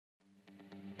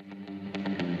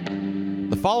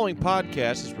The following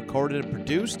podcast is recorded and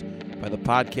produced by the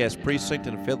Podcast Precinct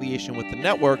in affiliation with the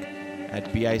network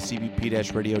at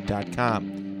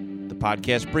bicbp-radio.com. The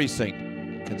Podcast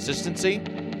Precinct. Consistency,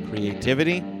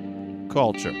 creativity,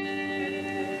 culture.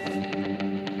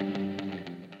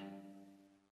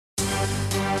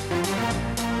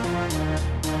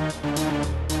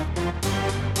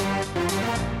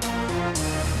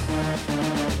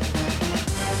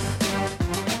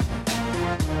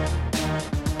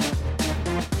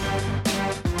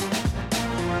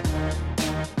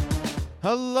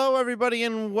 Hello, everybody,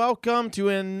 and welcome to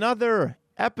another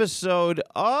episode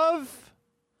of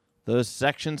the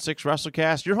Section 6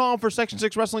 WrestleCast. Your home for Section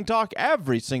 6 wrestling talk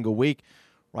every single week,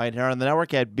 right here on the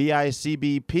network at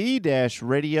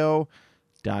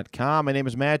bicbp-radio.com. My name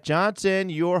is Matt Johnson,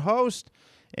 your host,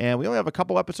 and we only have a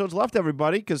couple episodes left,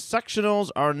 everybody, because sectionals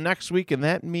are next week, and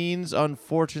that means,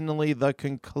 unfortunately, the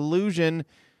conclusion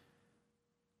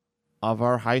of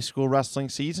our high school wrestling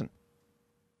season.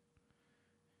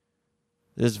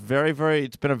 It's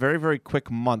been a very, very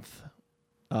quick month,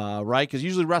 right? Because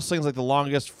usually wrestling is like the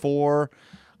longest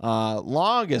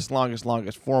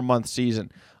 4-month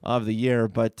season of the year.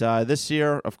 But this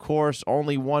year, of course,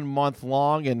 only 1 month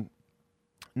long. And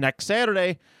next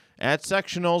Saturday at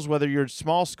sectionals, whether you're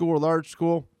small school or large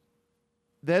school,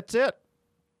 that's it.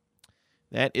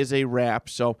 That is a wrap.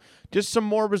 So just some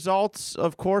more results,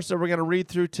 of course, that we're going to read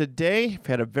through today. I've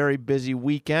had a very busy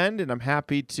weekend, and I'm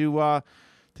happy to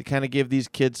kind of give these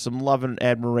kids some love and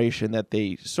admiration that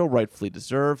they so rightfully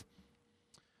deserve.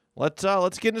 Let's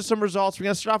get into some results. We're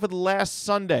going to start off with last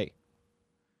Sunday.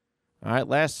 All right,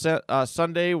 last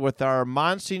Sunday with our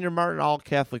Monsignor Martin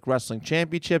All-Catholic Wrestling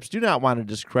Championships. Do not want to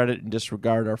discredit and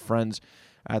disregard our friends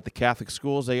at the Catholic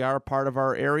schools. They are part of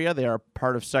our area. They are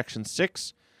part of Section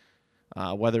 6,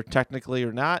 whether technically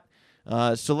or not.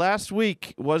 So last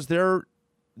week was their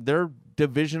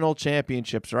divisional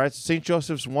championships, all right? So St.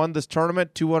 Joseph's won this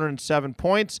tournament, 207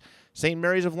 points. St.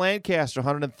 Mary's of Lancaster,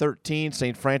 113.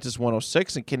 St. Francis,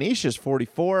 106. And Canisius,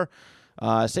 44.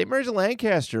 St. Mary's of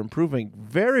Lancaster improving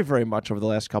very, very much over the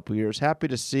last couple of years. Happy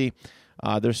to see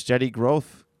their steady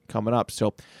growth coming up.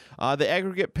 So the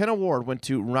aggregate pin award went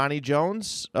to Ronnie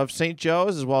Jones of St.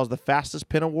 Joe's, as well as the fastest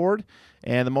pin award.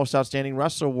 And the most outstanding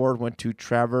wrestler award went to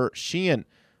Trevor Sheehan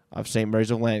of St. Mary's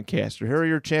of Lancaster. Here are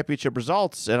your championship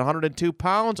results. At 102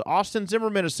 pounds, Austin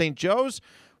Zimmerman of St. Joe's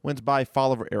wins by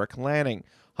fall over Eric Lanning.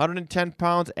 110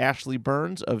 pounds, Ashley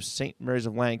Burns of St. Mary's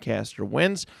of Lancaster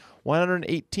wins.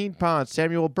 118 pounds,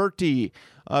 Samuel Bertie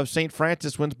of St.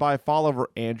 Francis wins by fall over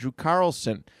Andrew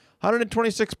Carlson.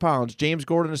 126 pounds, James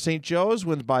Gordon of St. Joe's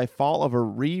wins by fall over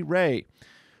Ree Ray.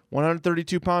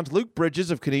 132 pounds, Luke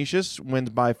Bridges of Canisius wins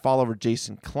by fall over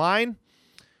Jason Klein.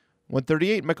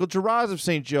 138, Michael Giraz of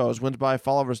St. Joe's wins by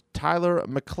fall over Tyler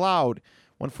McLeod.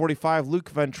 145, Luke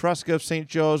Ventresca of St.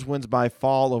 Joe's wins by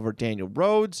fall over Daniel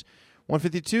Rhodes.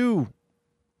 152,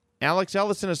 Alex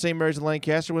Ellison of St. Mary's of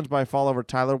Lancaster wins by fall over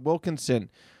Tyler Wilkinson.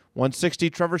 160,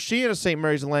 Trevor Sheehan of St.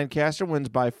 Mary's of Lancaster wins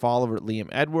by fall over Liam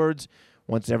Edwards.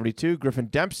 172, Griffin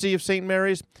Dempsey of St.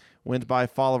 Mary's wins by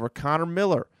fall over Connor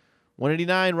Miller.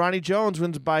 189, Ronnie Jones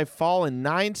wins by fall in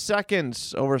 9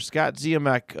 seconds over Scott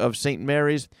Ziemek of St.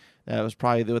 Mary's. That was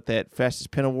probably what that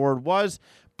fastest pin award was.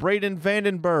 Braden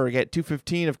Vandenberg at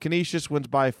 215 of Canisius wins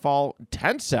by fall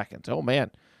 10 seconds. Oh,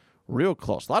 man, real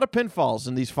close. A lot of pinfalls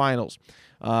in these finals.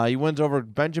 He wins over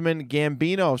Benjamin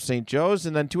Gambino of St. Joe's.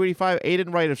 And then 285,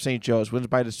 Aiden Wright of St. Joe's wins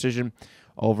by decision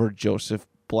over Joseph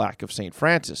Black of St.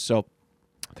 Francis. So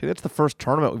I think that's the first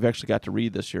tournament we've actually got to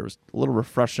read this year. It was a little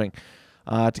refreshing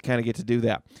to kind of get to do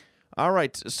that. All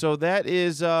right, so that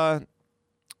is...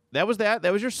 That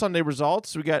was your Sunday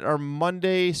results. We got our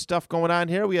Monday stuff going on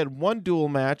here. We had one dual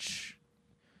match,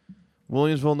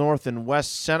 Williamsville North and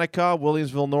West Seneca.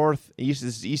 Williamsville North, this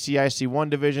is ECIC 1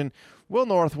 division. Will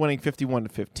North winning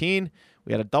 51-15.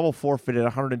 We had a double forfeit at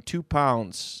 102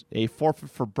 pounds. A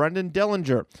forfeit for Brendan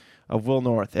Dellinger of Will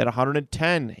North at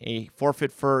 110. A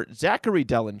forfeit for Zachary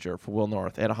Dellinger for Will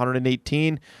North at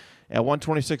 118. At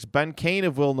 126, Ben Kane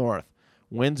of Will North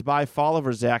wins by fall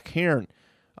over Zach Hearn.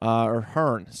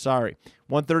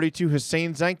 132,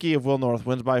 Hussein Zenke of Will North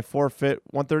wins by forfeit.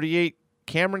 138,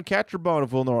 Cameron Catcherbone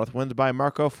of Will North wins by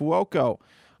Marco Fuoco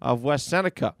of West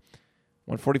Seneca.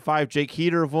 145, Jake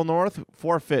Heater of Will North,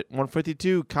 forfeit.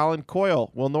 152, Colin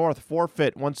Coyle, Will North,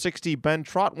 forfeit. 160, Ben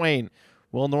Trotwain,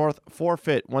 Will North,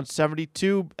 forfeit.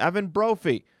 172, Evan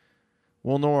Brophy,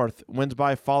 Will North wins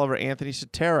by fall over Anthony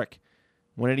Soteric.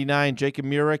 189, Jacob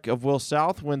Murick of Will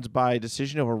South wins by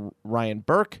decision over Ryan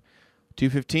Burke.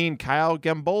 215, Kyle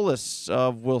Gambolis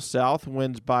of Will South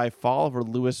wins by fall over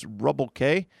Lewis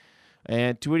Rubbelke.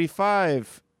 And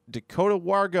 285, Dakota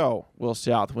Wargo, Will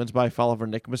South, wins by fall over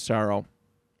Nick Massaro.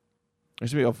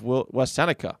 Excuse me, of West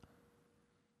Seneca.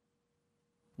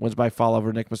 Wins by fall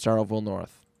over Nick Massaro of Will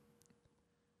North.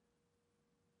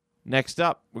 Next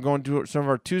up, we're going to some of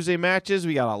our Tuesday matches.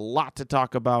 We got a lot to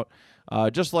talk about.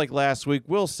 Just like last week,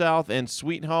 Will South and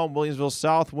Sweet Home. Williamsville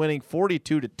South winning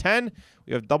 42-10.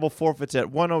 We have double forfeits at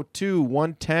 102,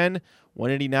 110,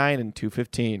 189, and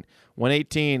 215.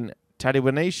 118,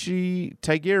 Tadiwaneshi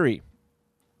Taigiri.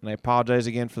 And I apologize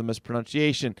again for the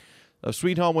mispronunciation.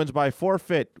 Sweet Home wins by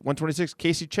forfeit. 126,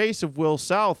 Casey Chase of Will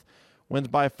South wins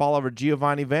by fall over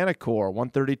Giovanni Vanacore.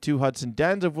 132, Hudson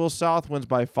Dens of Will South wins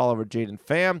by fall over Jaden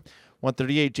Pham.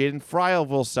 138, Jaden Fry of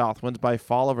Will South wins by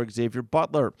fall over Xavier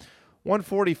Butler.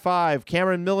 145,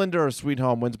 Cameron Millender of Sweet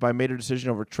Home wins by major decision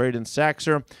over Traden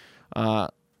Saxer.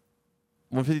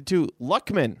 152,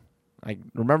 Luckman. I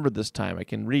remember this time. I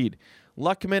can read.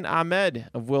 Luckman Ahmed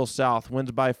of Will South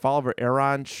wins by fall over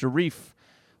Aaron Sharif.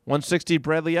 160,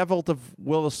 Bradley Evelt of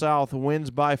Will South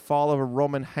wins by fall over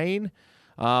Roman Hain.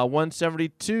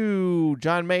 172,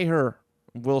 John Maher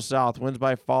of Will South wins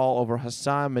by fall over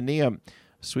Hassan Maniam,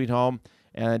 Sweet Home.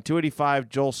 And 285,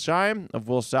 Joel Scheim of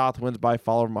Will South wins by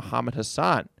fall over Muhammad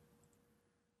Hassan.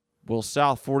 Will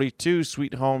South 42,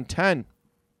 Sweet Home 10.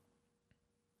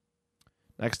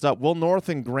 Next up, Will North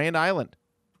and Grand Island.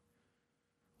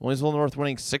 Williamsville North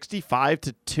winning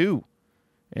 65-2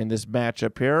 in this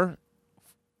matchup here.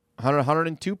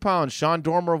 102 pounds, Sean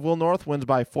Dormer of Will North wins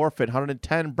by forfeit.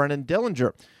 110, Brennan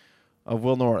Dillinger of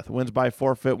Will North wins by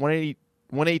forfeit.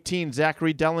 118,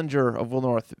 Zachary Dellinger of Will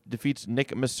North defeats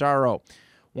Nick Massaro.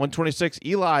 126,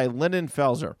 Eli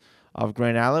Lindenfelser of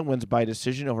Grand Island wins by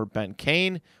decision over Ben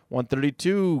Kane.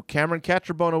 132, Cameron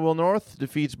Catrabone of Will North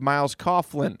defeats Miles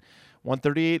Coughlin.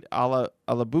 138,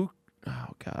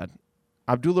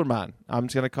 Abdulrahman. I'm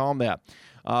just going to call him that.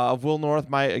 Of Will North,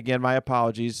 my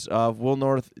apologies. Of Will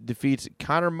North defeats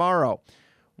Connor Morrow.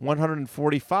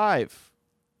 145,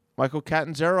 Michael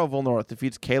Catanzaro of Will North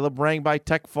defeats Caleb Rang by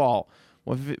tech fall.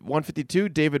 152,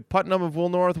 David Putnam of Will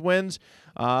North wins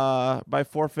by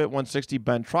forfeit. 160,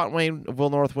 Ben Trotwain of Will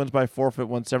North wins by forfeit.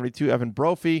 172, Evan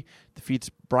Brophy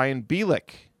defeats Brian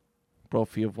Bielik.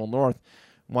 Brophy of Will North.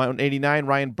 189,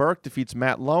 Ryan Burke defeats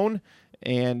Matt Lone.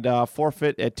 And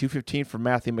forfeit at 215 for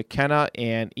Matthew McKenna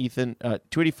and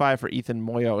 285 for Ethan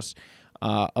Moyos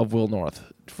of Will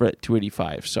North for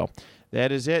 285. So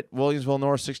that is it. Williamsville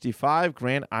North 65,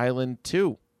 Grand Island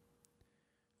 2.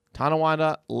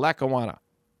 Tonawanda-Lackawanna.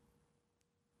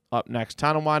 Up next,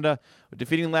 Tonawanda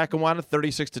defeating Lackawanna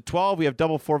 36-12. We have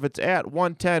double forfeits at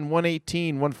 110,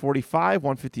 118, 145,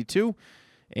 152.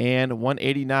 And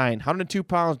 189. 102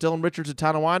 pounds, Dylan Richards of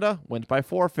Tonawanda wins by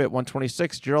forfeit.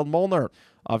 126, Gerald Molnar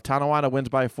of Tonawanda wins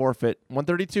by forfeit.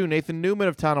 132, Nathan Newman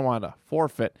of Tonawanda,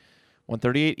 forfeit.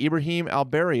 138, Ibrahim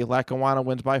Alberi of Lackawanna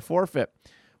wins by forfeit.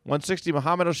 160,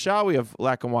 Muhammad Oshawi of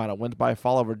Lackawanna wins by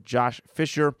fall over Josh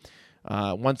Fisher.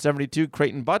 172,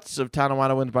 Creighton Butts of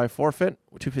Tonawanda wins by forfeit.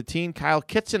 215, Kyle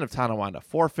Kitson of Tonawanda,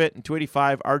 forfeit. And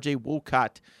 285, RJ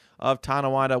Wolcott of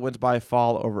Tonawanda wins by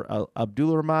fall over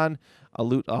Abdulrahman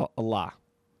Alut Allah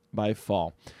by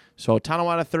fall. So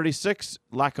Tonawanda 36,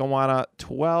 Lackawanna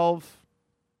 12.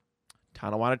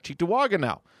 Tonawanda Cheektowaga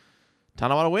now.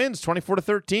 Tonawanda wins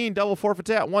 24-13, double forfeits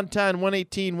at 110,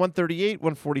 118, 138,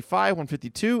 145,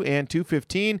 152, and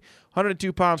 215.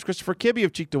 102 pounds, Christopher Kibbe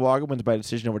of Cheektowaga wins by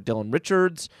decision over Dylan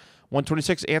Richards.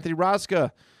 126, Anthony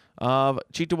Rajka of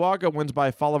Cheektowaga wins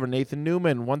by fall over Nathan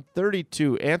Newman.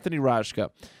 132, Anthony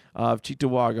Rajka of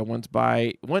Cheektowaga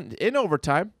went in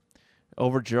overtime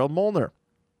over Gerald Molnar.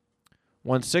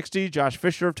 160, Josh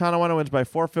Fisher of Tonawanda wins by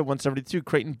forfeit. 172,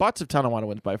 Creighton Butts of Tonawanda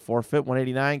wins by forfeit.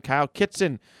 189, Kyle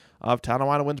Kitson of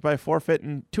Tonawanda wins by forfeit.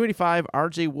 And 285,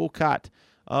 RJ Wolcott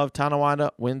of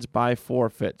Tonawanda wins by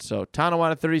forfeit. So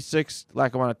Tonawanda 36,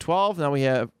 Lackawanna 12. Now we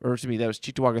have, that was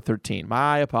Cheektowaga 13.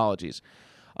 My apologies.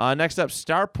 Next up,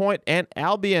 Star Point and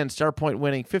Albion. Star Point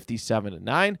winning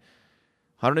 57-9.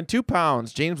 102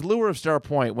 pounds, James Lure of Star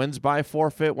Point wins by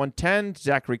forfeit. 110,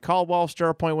 Zachary Caldwell of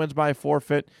Star Point wins by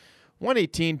forfeit.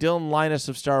 118, Dylan Linus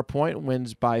of Star Point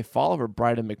wins by fall over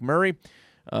Bryden McMurray.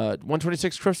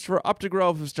 126, Christopher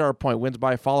Updegrove of Star Point wins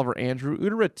by fall over Andrew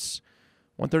Uderitz.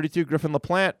 132, Griffin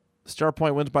LaPlante, Star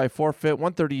Point wins by forfeit.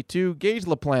 132, Gage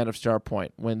LaPlante of Star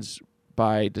Point wins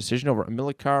by decision over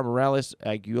Amilcar Morales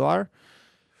Aguilar.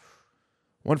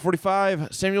 145,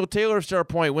 Samuel Taylor of Star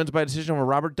Point wins by decision over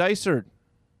Robert Dysert.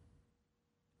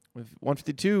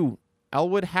 152,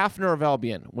 Elwood Hafner of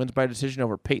Albion wins by decision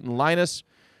over Peyton Linus.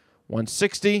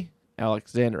 160,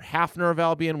 Alexander Hafner of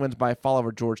Albion wins by fall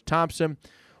over George Thompson.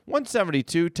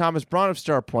 172, Thomas Braun of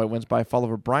Star Point wins by fall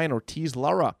over Brian Ortiz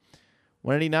Lara.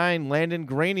 189, Landon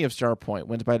Graney of Star Point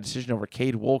wins by decision over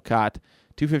Cade Wolcott.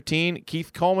 215,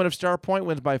 Keith Coleman of Star Point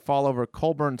wins by fall over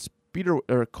Colburn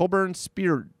Spiridois.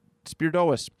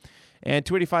 And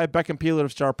 285, Beckham Peeler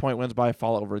of Star Point wins by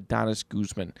fall over Adonis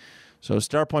Guzman. So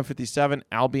Star Point 57,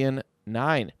 Albion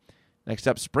 9. Next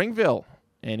up, Springville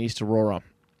and East Aurora.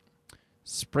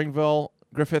 Springville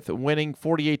Griffith winning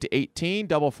 48-18.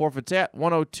 Double forfeits at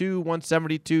 102,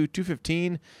 172,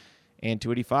 215, and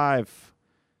 285.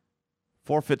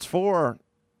 Forfeits for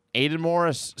Aiden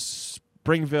Morris,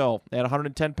 Springville at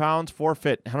 110 pounds,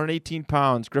 forfeit. 118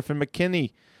 pounds, Griffin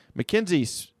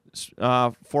McKenzie's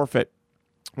forfeit.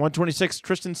 126,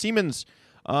 Tristan Siemens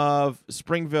of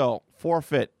Springville,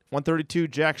 forfeit. 132,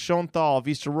 Jack Schoenthal of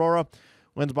East Aurora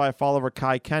wins by a fall over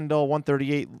Kai Kendall.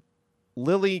 138,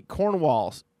 Lily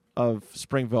Cornwall of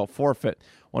Springville, forfeit.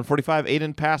 145,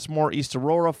 Aiden Passmore, East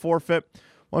Aurora, forfeit.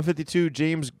 152,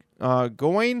 James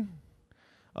Goyne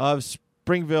of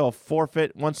Springville,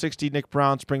 forfeit. 160, Nick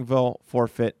Brown, Springville,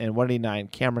 forfeit. And 189,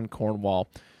 Cameron Cornwall,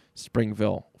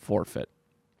 Springville, forfeit.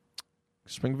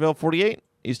 Springville 48,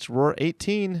 East Aurora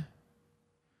 18.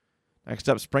 Next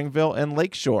up, Springville and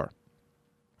Lakeshore.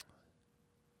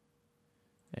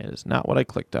 It is not what I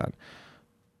clicked on.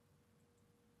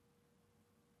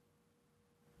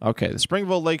 Okay, the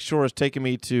Springville Lakeshore has taken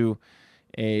me to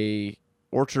a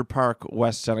Orchard Park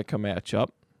West Seneca matchup.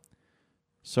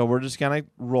 So we're just going to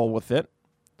roll with it.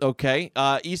 Okay,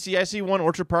 ECIC 1,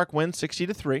 Orchard Park wins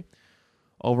 60-3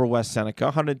 over West Seneca.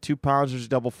 102 pounds, there's a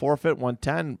double forfeit.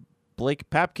 110, Blake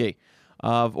Papke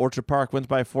of Orchard Park wins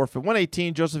by forfeit.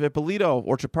 118, Joseph Ippolito,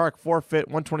 Orchard Park, forfeit.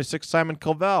 126, Simon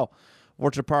Covell,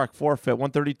 Orchard Park, forfeit.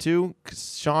 132,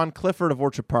 Sean Clifford of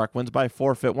Orchard Park wins by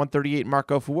forfeit. 138,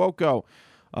 Marco Fuoco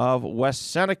of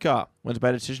West Seneca wins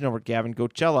by decision over Gavin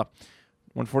Gocella.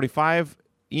 145,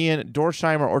 Ian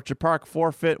Dorsheimer, Orchard Park,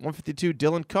 forfeit. 152,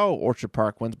 Dylan Coe, Orchard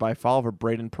Park wins by fall over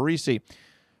Braden Parisi.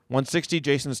 160,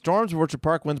 Jason Storms of Orchard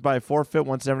Park wins by forfeit.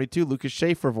 172, Lucas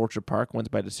Schaefer of Orchard Park wins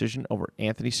by decision over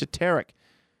Anthony Soteric.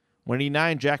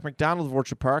 189, Jack McDonald of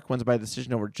Orchard Park wins by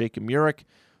decision over Jacob Murick.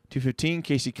 215,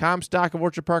 Casey Comstock of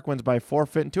Orchard Park wins by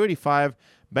forfeit. And 285,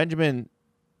 Benjamin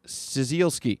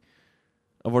Sizielski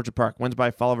of Orchard Park wins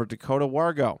by fall over Dakota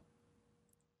Wargo.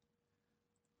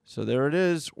 So there it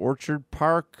is, Orchard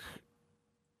Park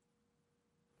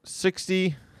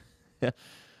 60.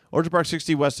 Orchard Park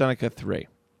 60, West Seneca 3.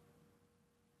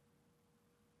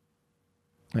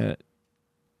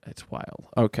 It's wild.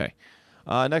 Okay.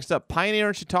 Next up, Pioneer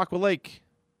and Chautauqua Lake.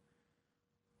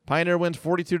 Pioneer wins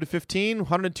 42-15.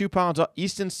 102 pounds.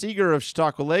 Easton Seeger of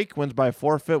Chautauqua Lake wins by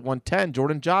forfeit. 110,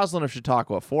 Jordan Joslin of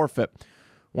Chautauqua, forfeit.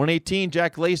 118,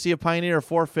 Jack Lacey of Pioneer,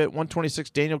 forfeit. 126,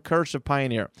 Daniel Kirsch of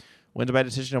Pioneer wins by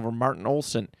decision over Martin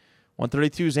Olson.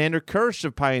 132, Xander Kirsch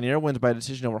of Pioneer wins by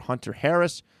decision over Hunter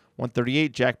Harris.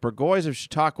 138, Jack Burgoyes of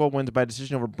Chautauqua wins by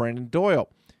decision over Brandon Doyle.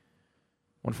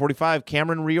 145,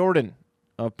 Cameron Riordan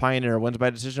of Pioneer wins by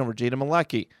decision over Jada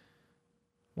Malecki.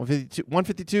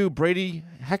 152, Brady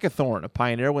Heckathorn of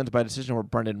Pioneer wins by decision over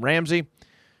Brendan Ramsey.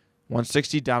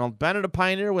 160, Donald Bennett of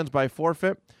Pioneer wins by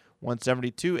forfeit.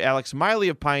 172, Alex Miley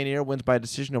of Pioneer wins by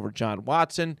decision over John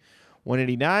Watson.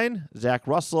 189, Zach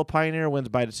Russell of Pioneer wins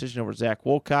by decision over Zach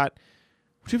Wolcott.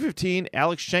 215,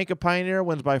 Alex Shank of Pioneer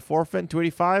wins by forfeit. And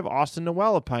 285, Austin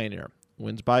Noel of Pioneer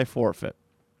wins by forfeit.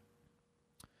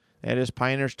 That is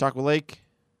Pioneer Chautauqua Lake.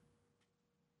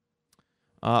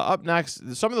 Up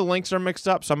next, some of the links are mixed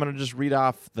up, so I'm going to just read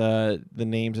off the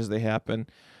names as they happen.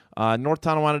 North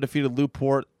Tonawanda defeated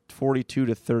Newport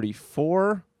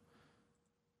 42-34.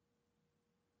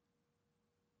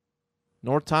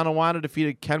 North Tonawanda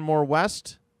defeated Kenmore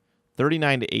West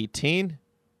 39-18.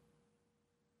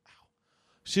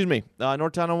 Excuse me.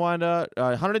 North Tonawanda,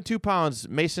 102 pounds.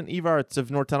 Mason Evarts of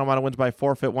North Tonawanda wins by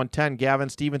forfeit. 110, Gavin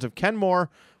Stevens of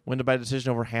Kenmore wins by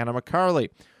decision over Hannah McCarley.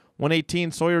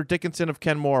 118, Sawyer Dickinson of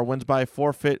Kenmore wins by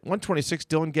forfeit. 126,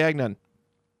 Dylan Gagnon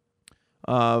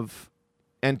of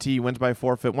NT wins by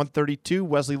forfeit. 132,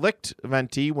 Wesley Licht of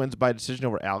NT wins by decision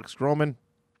over Alex Groman.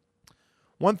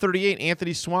 138,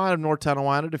 Anthony Swan of North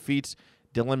Tonawanda defeats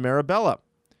Dylan Marabella.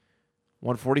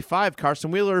 145,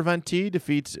 Carson Wheeler of NT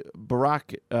defeats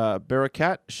Barakat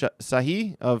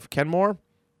Sahi of Kenmore.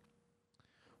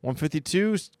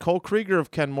 152, Cole Krieger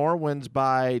of Kenmore wins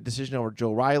by decision over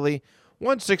Joe Riley.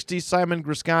 160, Simon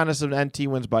Griskanis of NT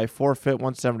wins by forfeit.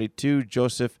 172,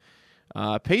 Joseph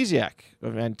Paziak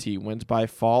of NT wins by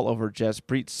fall over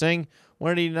Jaspreet Singh.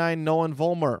 189, Nolan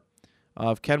Volmer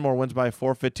of Kenmore wins by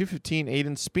forfeit. 215,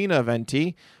 Aiden Spina of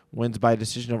NT wins by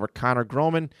decision over Connor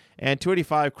Groman. And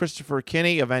 285, Christopher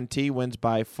Kinney of NT wins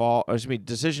by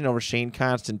decision over Shane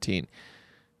Constantine.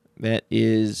 That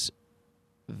is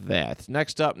that.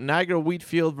 Next up, Niagara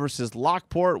Wheatfield versus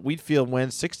Lockport. Wheatfield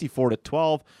wins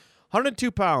 64-12.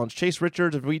 102 pounds. Chase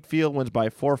Richards of Wheatfield wins by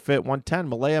forfeit. 110.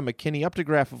 Malaya McKinney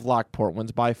Updegraff of Lockport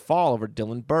wins by fall over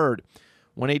Dylan Bird.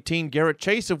 118. Garrett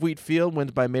Chase of Wheatfield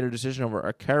wins by major decision over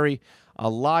Akari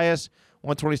Elias.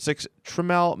 126.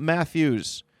 Tremel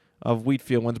Matthews of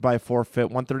Wheatfield wins by forfeit.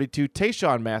 132.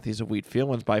 Tayshawn Matthews of Wheatfield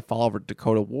wins by fall over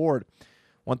Dakota Ward.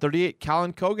 138.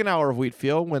 Colin Kogenauer of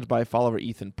Wheatfield wins by fall over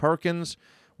Ethan Perkins.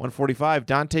 145.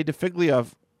 Dante DeFiglia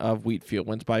of Wheatfield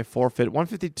wins by forfeit.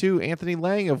 152. Anthony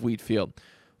Lang of Wheatfield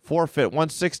forfeit.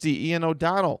 160. Ian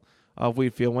O'Donnell of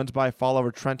Wheatfield wins by fall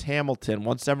over Trent Hamilton.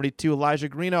 172. Elijah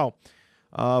Greeno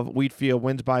of Wheatfield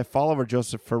wins by fall over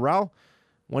Joseph Farrell.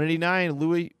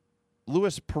 189.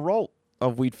 Louis Perrault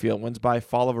of Wheatfield wins by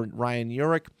fall over Ryan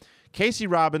Urich. Casey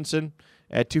Robinson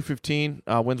at 215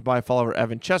 wins by fall over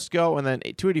Evan Chesko. And then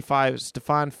 285,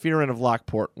 Stefan Fearon of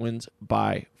Lockport wins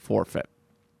by forfeit.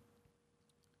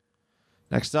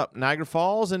 Next up, Niagara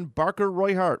Falls and Barker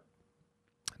Royhart.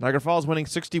 Niagara Falls winning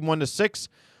 61-6.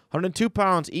 102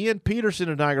 pounds. Ian Peterson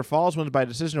of Niagara Falls wins by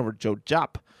decision over Joe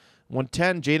Jopp.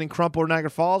 110, Jaden Crumpler of Niagara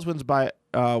Falls wins by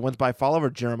fall over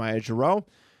Jeremiah Giroux.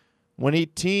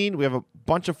 118, we have a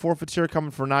bunch of forfeits here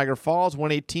coming for Niagara Falls.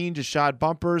 118, Jashad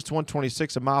Bumpers.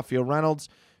 126, Amafio Reynolds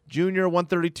Jr.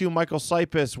 132, Michael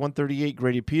Sipus. 138,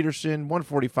 Grady Peterson.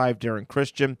 145, Darren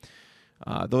Christian.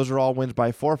 Those are all wins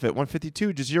by forfeit.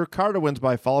 152, Jazir Carter wins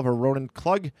by fall over Ronan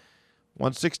Klug.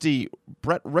 160,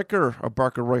 Brett Ricker of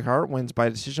Barker Royhart wins by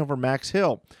decision over Max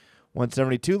Hill.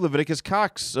 172, Leviticus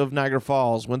Cox of Niagara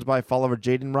Falls wins by fall over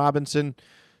Jaden Robinson.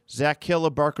 Zach Hill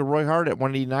of Barker Royhart at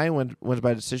 189 wins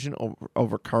by decision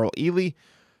over Carl Ely.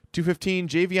 215,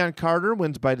 Javion Carter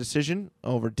wins by decision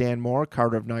over Dan Moore,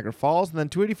 Carter of Niagara Falls. And then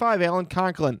 285, Alan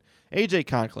Conklin. AJ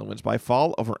Conklin wins by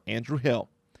fall over Andrew Hill.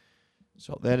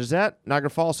 So that is that. Niagara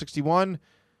Falls 61,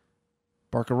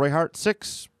 Barker Royhart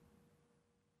 6.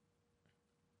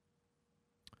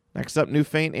 Next up,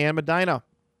 Newfane and Medina.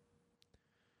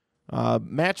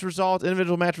 Match results,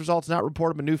 individual match results not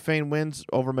reported, but Newfane wins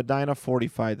over Medina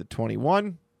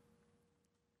 45-21.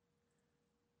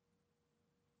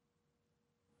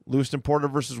 Lewiston Porter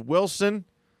versus Wilson.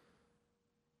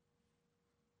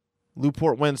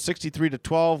 Lew-Port wins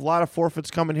 63-12. A lot of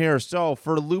forfeits coming here. So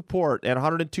for Lew-Port at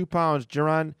 102 pounds,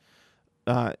 Jaron,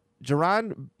 I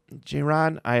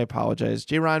apologize.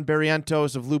 Jaron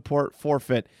Barrientos of Lew-Port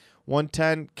forfeit.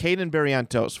 110, Caden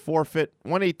Barrientos, forfeit.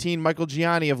 118, Michael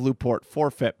Gianni of Lew-Port,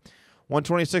 forfeit.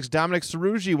 126, Dominic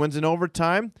Cerrugi wins in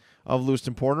overtime of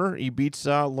Lewiston Porter. He beats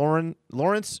Lawrence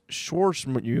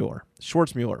Schwartzmuller.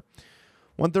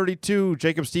 132,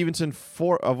 Jacob Stevenson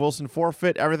of Wilson,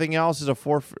 forfeit. Everything else is a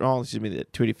forfeit. Oh, excuse me, the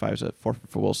 285 is a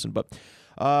forfeit for Wilson. But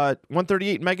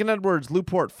 138, Megan Edwards,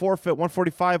 Lew-Port, forfeit.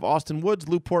 145, Austin Woods,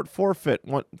 Lew-Port, forfeit.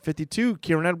 152,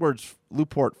 Kieran Edwards,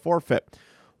 Lew-Port, forfeit.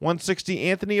 160,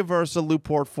 Anthony Aversa,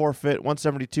 Lew-Port, forfeit.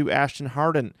 172, Ashton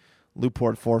Harden,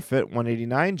 Lew-Port, forfeit.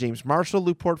 189, James Marshall,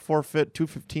 Lew-Port, forfeit.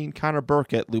 215, Connor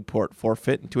Burkett, Lew-Port,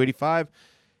 forfeit. And 285,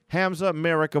 Hamza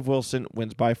Merrick of Wilson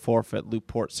wins by forfeit.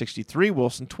 Lew-Port 63,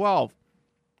 Wilson 12.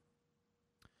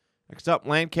 Next up,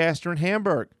 Lancaster and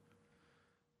Hamburg.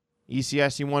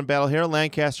 ECIC 1 battle here.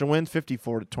 Lancaster wins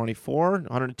 54-24.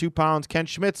 102 pounds, Ken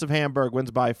Schmitz of Hamburg wins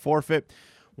by forfeit.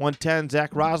 110,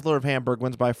 Zach Rosler of Hamburg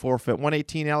wins by forfeit.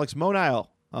 118, Alex Monile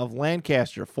of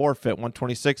Lancaster, forfeit.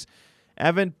 126,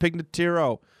 Evan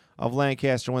Pignatiro of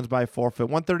Lancaster wins by forfeit.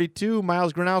 132,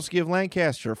 Miles Gronowski of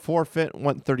Lancaster, forfeit.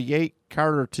 138,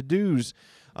 Carter Tadouz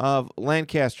of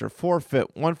Lancaster, forfeit.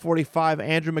 145,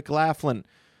 Andrew McLaughlin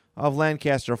of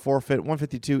Lancaster, forfeit.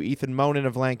 152, Ethan Monin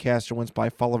of Lancaster wins by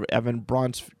fall over Evan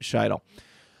Bronscheidel.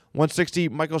 160,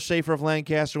 Michael Schaefer of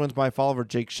Lancaster wins by fall over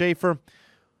Jake Schaefer.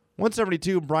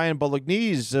 172, Brian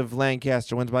Bolognese of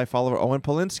Lancaster wins by fall over Owen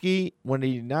Polinsky.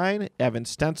 189, Evan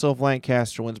Stencil of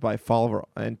Lancaster wins by fall over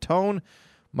Antone.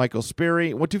 Michael Sperry.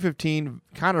 215,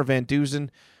 Connor Van Duzen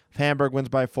of Hamburg wins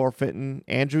by forfeit. And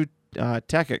Andrew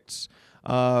Tekix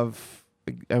of,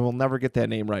 I will never get that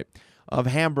name right, of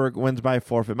Hamburg wins by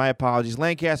forfeit. My apologies.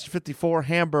 Lancaster 54,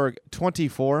 Hamburg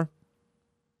 24.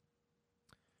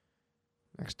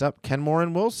 Next up, Kenmore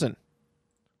and Wilson.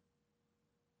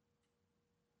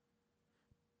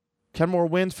 Kenmore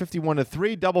wins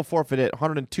 51-3, double forfeit at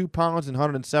 102 pounds and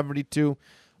 172,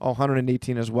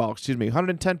 118 as well.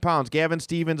 110 pounds, Gavin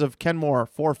Stevens of Kenmore,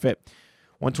 forfeit.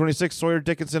 126, Sawyer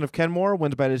Dickinson of Kenmore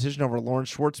wins by decision over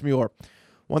Lawrence Schwartzmuller.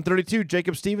 132,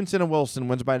 Jacob Stevenson of Wilson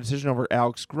wins by decision over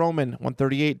Alex Groman.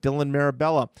 138, Dylan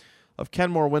Marabella of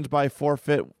Kenmore wins by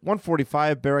forfeit.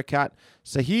 145, Barakat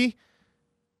Sahi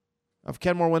of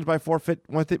Kenmore wins by forfeit.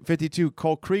 152,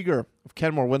 Cole Krieger of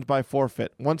Kenmore wins by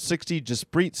forfeit. 160,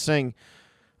 Jaspreet Singh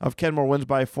of Kenmore wins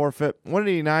by forfeit.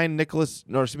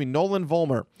 189, Nolan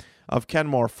Volmer of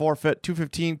Kenmore forfeit.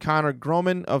 215, Connor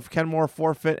Groman of Kenmore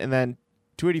forfeit. And then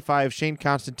 285, Shane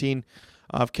Constantine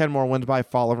of Kenmore wins by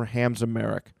fall over Hamza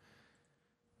Merrick.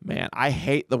 Man, I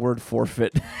hate the word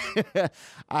forfeit.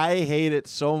 I hate it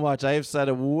so much. I have said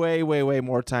it way, way, way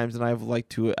more times than I would like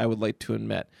to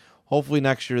admit. Hopefully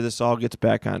next year this all gets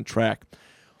back on track.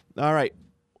 All right.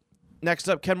 Next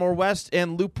up, Kenmore West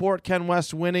and Newport. Ken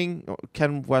West winning.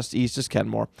 Ken West East is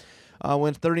Kenmore.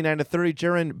 Wins 39-30.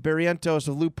 Jaron Barrientos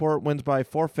of Newport wins by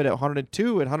forfeit at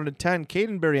 102. At 110,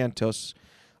 Caden Barrientos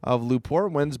of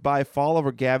Newport wins by fall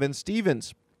over Gavin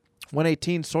Stevens.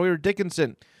 118, Sawyer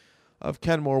Dickinson of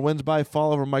Kenmore wins by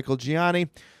fall over Michael Gianni.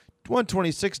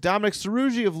 126, Dominic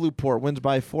Cerrugi of Newport wins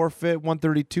by forfeit.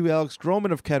 132, Alex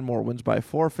Groman of Kenmore wins by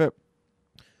forfeit.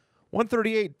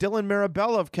 138, Dylan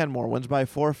Marabella of Kenmore wins by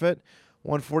forfeit.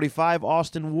 145,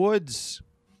 Austin Woods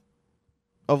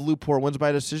of Newport wins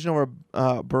by decision over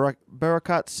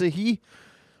Barakat Sahi.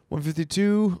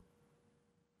 152,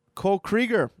 Cole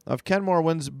Krieger of Kenmore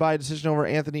wins by decision over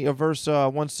Anthony Aversa.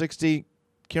 160,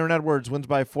 Kieran Edwards wins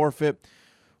by forfeit.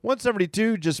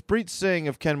 172, Jaspreet Singh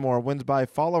of Kenmore wins by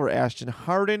fall over Ashton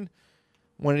Harden.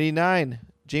 189,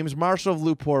 James Marshall of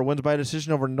Newport wins by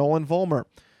decision over Nolan Volmer.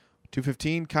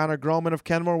 215, Connor Groman of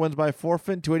Kenmore wins by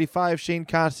forfeit. 285, Shane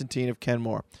Constantine of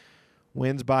Kenmore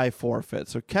wins by forfeit.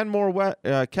 So Kenmore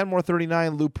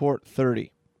 39, Newport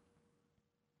 30.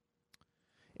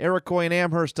 Iroquois and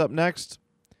Amherst up next.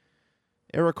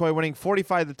 Iroquois winning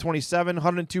 45-27,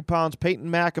 102 pounds. Peyton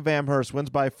Mack of Amherst wins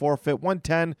by forfeit.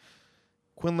 110,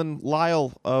 Quinlan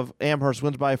Lyle of Amherst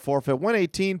wins by forfeit.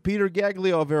 118, Peter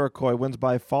Gaglio of Iroquois wins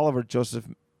by fall over Joseph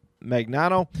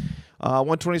Magnano.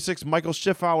 126, Michael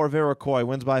Schiffauer of Iroquois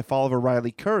wins by fall over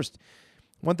Riley Kirst.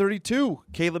 132,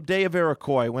 Caleb Day of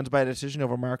Iroquois wins by decision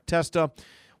over Mark Testa.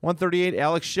 138,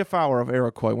 Alex Schiffauer of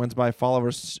Iroquois wins by fall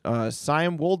over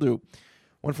Siam Woldu.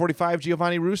 145,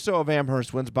 Giovanni Russo of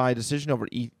Amherst wins by decision over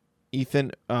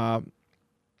Ethan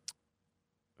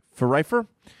Ferreifer.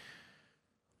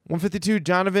 152,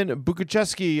 Jonathan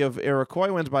Bukacheski of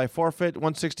Iroquois wins by forfeit.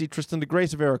 160, Tristan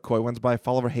DeGrace of Iroquois wins by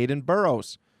fall over Hayden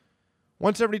Burrows.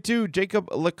 172, Jacob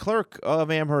Leclerc of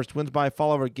Amherst wins by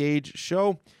fall over Gage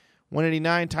Show.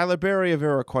 189, Tyler Berry of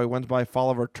Iroquois wins by fall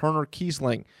over Turner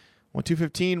Kiesling.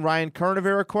 215, Ryan Kern of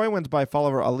Iroquois wins by fall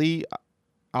over Ali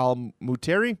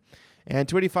Al-Muteri. And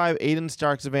 285, Aiden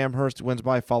Starks of Amherst wins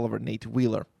by fall over Nate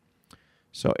Wheeler.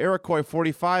 So Iroquois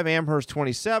 45, Amherst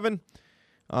 27.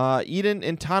 Eden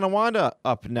and Tonawanda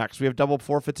up next. We have double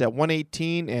forfeits at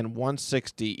 118 and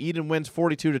 160. Eden wins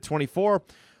 42-24.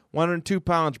 102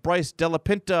 pounds. Bryce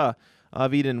Delapinta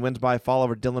of Eden wins by fall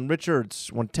over Dylan Richards.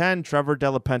 110, Trevor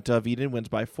Delapinta of Eden wins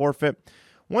by forfeit.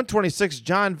 126,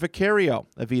 John Vicario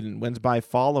of Eden wins by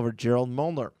fall over Gerald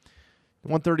Molnar.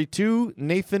 132,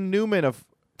 Nathan Newman of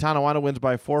Tonawanda wins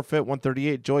by forfeit.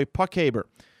 138, Joey Puckhaber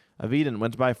of Eden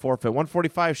wins by forfeit.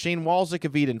 145, Shane Walczyk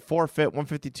of Eden, forfeit.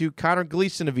 152, Connor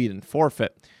Gleason of Eden,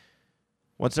 forfeit.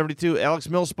 172, Alex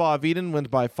Millspaw of Eden wins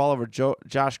by fall over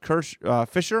Josh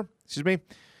Fisher.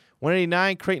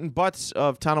 189, Creighton Butts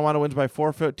of Tonawanda wins by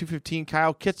forfeit. 215,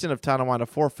 Kyle Kitson of Tonawanda,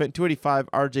 forfeit. 285,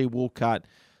 RJ Woolcott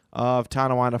of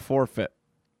Tonawanda, forfeit.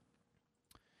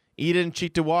 Eden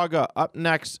Cheektowaga up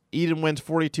next. Eden wins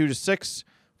 42-6.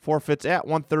 Forfeits at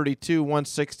 132,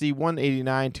 160,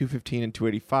 189, 215, and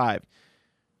 285.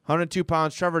 102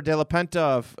 pounds, Trevor Delapinta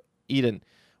of Eden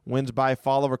wins by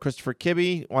fall over Christopher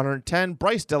Kibbe. 110,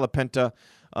 Bryce Delapinta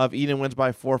of Eden wins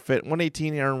by forfeit.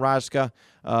 118, Aaron Rajka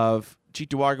of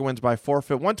Cheektowaga wins by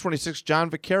forfeit. 126, John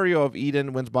Vicario of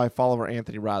Eden wins by fall over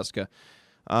Anthony Rajka.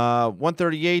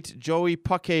 138, Joey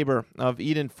Puckhaber of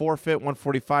Eden, forfeit.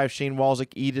 145, Shane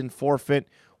Walczyk, Eden, forfeit.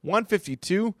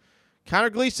 152,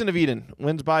 Connor Gleason of Eden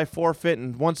wins by forfeit.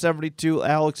 And 172,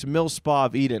 Alex Millspaw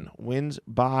of Eden wins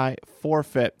by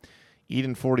forfeit.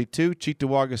 Eden 42,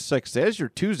 Cheektowaga 6. There's your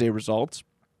Tuesday results.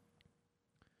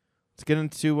 Let's get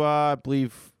into, I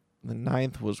believe the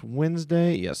 9th was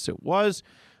Wednesday. Yes, it was.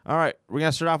 All right, we're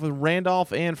going to start off with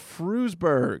Randolph and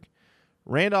Frewsburg.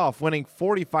 Randolph winning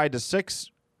 45-6.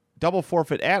 Double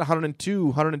forfeit at 102,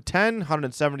 110,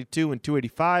 172, and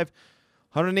 285.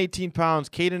 118 pounds,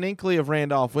 Caden Inkley of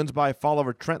Randolph wins by fall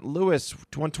over Trent Lewis.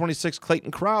 126, Clayton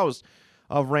Krause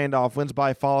of Randolph wins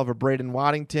by fall over Braden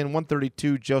Waddington.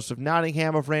 132, Joseph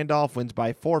Nottingham of Randolph wins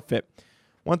by forfeit.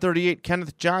 138,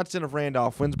 Kenneth Johnson of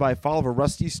Randolph wins by fall over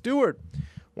Rusty Stewart.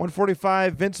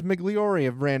 145, Vince Migliori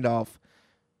of Randolph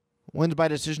wins by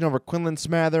decision over Quinlan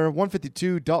Smather.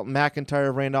 152, Dalton McIntyre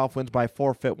of Randolph wins by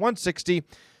forfeit. 160,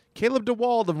 Caleb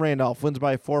DeWald of Randolph wins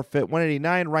by forfeit,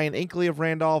 189. Ryan Inkley of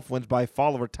Randolph wins by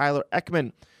fall over Tyler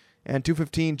Ekman. And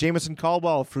 215, Jamison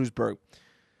Caldwell of Frewsburg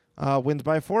wins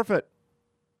by forfeit.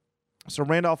 So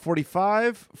Randolph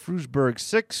 45, Frewsburg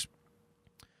 6.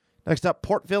 Next up,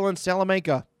 Portville and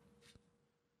Salamanca.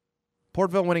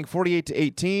 Portville winning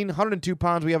 48-18. 102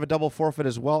 pounds, we have a double forfeit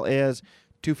as well as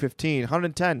 215.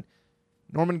 110,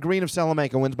 Norman Green of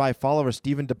Salamanca wins by fall over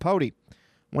Stephen DePody.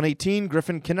 118,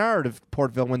 Griffin Kennard of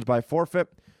Portville wins by forfeit.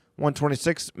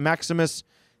 126, Maximus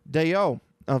Deo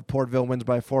of Portville wins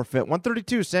by forfeit.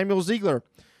 132, Samuel Ziegler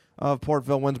of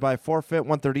Portville wins by forfeit.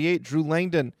 138, Drew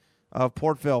Langdon of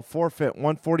Portville, forfeit.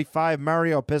 145,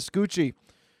 Mario Pescucci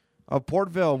of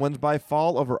Portville wins by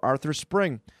fall over Arthur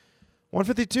Spring.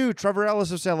 152, Trevor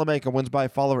Ellis of Salamanca wins by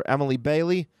fall over Emily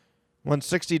Bailey.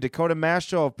 160, Dakota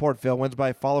Masho of Portville wins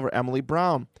by fall over Emily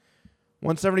Brown.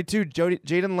 172,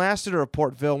 Jaden Lassiter of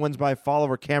Portville wins by fall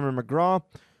over Cameron McGraw.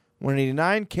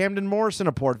 189, Camden Morrison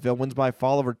of Portville wins by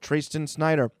fall over Trayston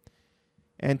Snyder.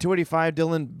 And 285,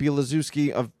 Dylan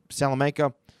Bielazewski of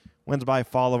Salamanca wins by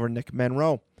fall over Nick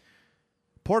Monroe.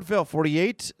 Portville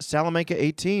 48, Salamanca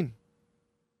 18.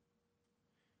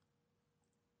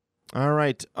 All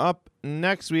right, up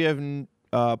next we have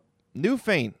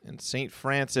Newfane and St.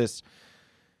 Francis.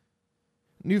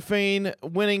 Newfane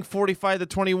winning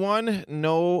 45-21.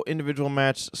 No individual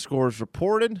match scores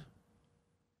reported.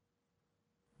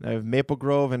 I have Maple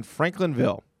Grove and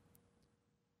Franklinville.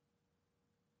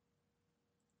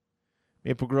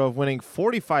 Maple Grove winning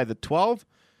 45-12.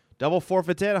 Double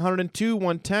forfeit at 102,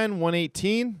 110,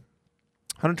 118.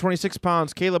 126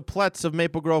 pounds. Caleb Pletz of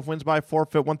Maple Grove wins by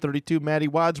forfeit. 132, Maddie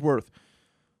Wadsworth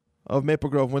of Maple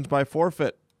Grove wins by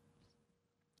forfeit.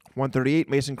 138,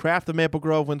 Mason Kraft of Maple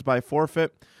Grove wins by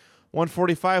forfeit.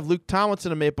 145, Luke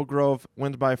Tomlinson of Maple Grove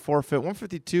wins by forfeit.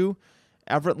 152,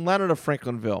 Everett Leonard of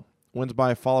Franklinville wins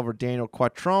by fall over Daniel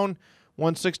Quattrone.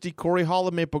 160, Corey Hall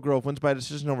of Maple Grove wins by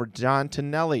decision over John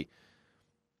Tonelli.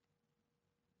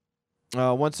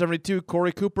 172,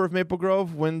 Corey Cooper of Maple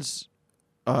Grove wins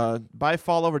by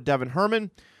fall over Devin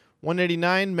Herman.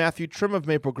 189, Matthew Trim of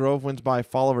Maple Grove wins by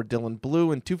fall over Dylan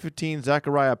Blue. And 215,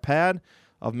 Zachariah Pad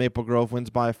of Maple Grove wins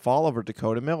by fall over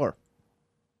Dakota Miller.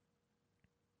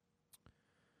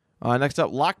 Next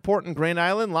up, Lockport and Grand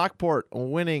Island. Lockport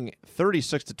winning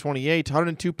 36-28,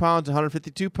 102 pounds,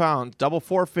 152 pounds, double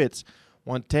forfeits.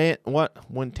 110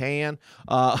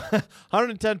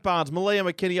 pounds. Malaya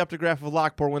McKinney Updegraff of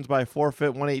Lockport wins by forfeit.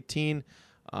 118.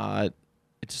 It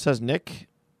just says Nick.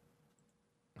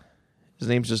 His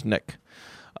name's just Nick.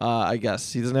 I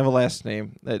guess. He doesn't have a last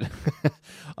name.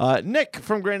 Nick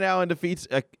from Grand Island defeats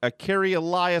Kerry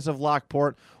Elias of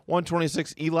Lockport.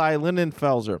 126, Eli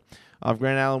Lindenfelser of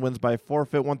Grand Island wins by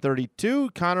forfeit. 132,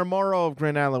 Connor Morrow of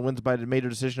Grand Island wins by major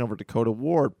decision over Dakota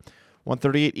Ward.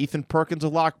 138, Ethan Perkins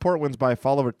of Lockport wins by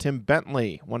fall over Tim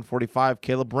Bentley. 145,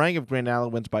 Caleb Rang of Grand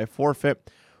Island wins by forfeit.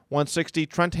 160,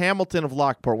 Trent Hamilton of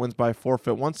Lockport wins by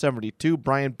forfeit. 172,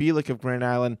 Brian Bielick of Grand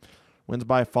Island wins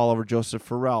by fall over Joseph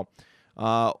Farrell.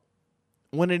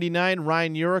 189,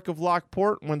 Ryan Urich of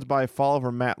Lockport wins by fall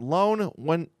over Matt Lone.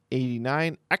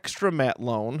 189, extra Matt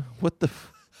Lone.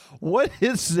 What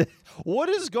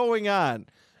is going on?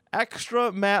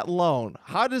 Extra Matt Lone.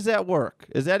 How does that work?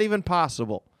 Is that even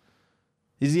possible?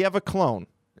 Does he have a clone?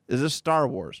 Is this Star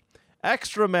Wars?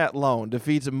 Extra Matt Lone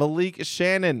defeats Malik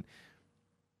Shannon.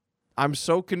 I'm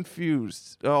so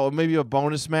confused. Oh, maybe a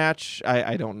bonus match?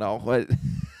 I don't know.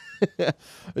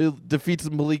 It defeats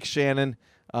Malik Shannon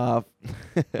by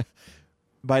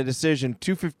decision.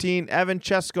 215, Evan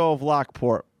Chesko of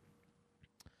Lockport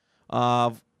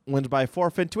wins by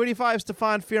forfeit. 285,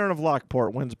 Stefan Fearon of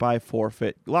Lockport wins by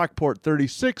forfeit. Lockport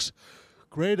 36,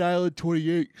 Grand Island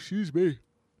 28. Excuse me.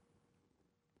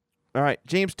 All right,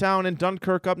 Jamestown and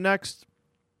Dunkirk up next.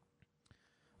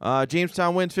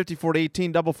 Jamestown wins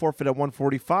 54-18, double forfeit at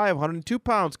 145. 102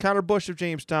 pounds, Connor Bush of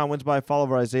Jamestown wins by fall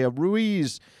over Isaiah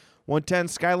Ruiz. 110,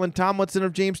 Skyland Tomlinson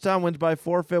of Jamestown wins by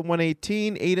forfeit.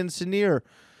 118, Aiden Senior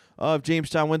of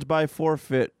Jamestown wins by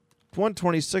forfeit.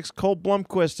 126, Cole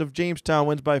Blumquist of Jamestown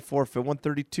wins by forfeit.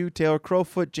 132, Taylor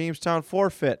Crowfoot, Jamestown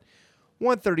forfeit.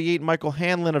 138, Michael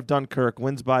Hanlon of Dunkirk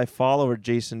wins by fall over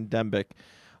Jason Dembick.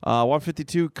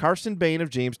 152, Carson Bain of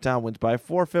Jamestown wins by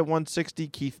forfeit. 160,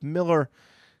 Keith Miller,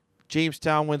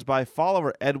 Jamestown wins by fall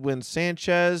over Edwin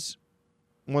Sanchez.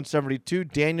 172,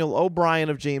 Daniel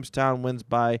O'Brien of Jamestown wins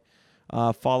by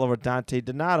fall over Dante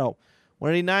Donato.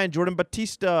 189, Jordan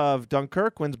Batista of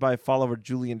Dunkirk wins by fall over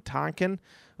Julian Tonkin.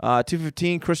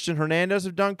 215, Christian Hernandez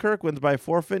of Dunkirk wins by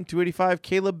forfeit. And 285,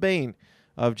 Caleb Bain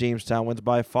of Jamestown wins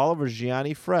by fall over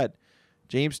Gianni Fred.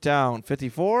 Jamestown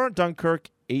 54, Dunkirk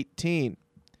 18.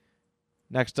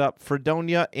 Next up,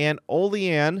 Fredonia and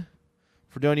Olean.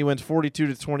 Fredonia wins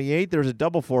 42-28. There's a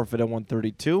double forfeit at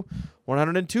 132.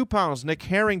 102 pounds, Nick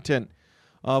Harrington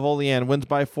of Olean wins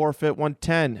by forfeit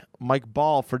 110. Mike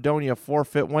Ball, Fredonia,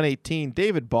 forfeit 118.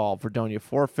 David Ball, Fredonia,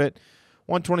 forfeit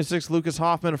 126. Lucas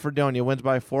Hoffman of Fredonia wins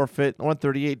by forfeit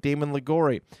 138. Damon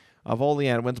Ligori of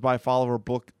Olean wins by fall over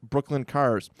Brooklyn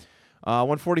Cars.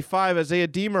 145, Isaiah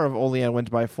Deemer of Olean wins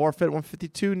by forfeit.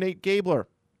 152, Nate Gabler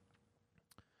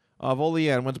of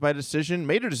Olean wins by decision.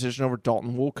 Made a decision over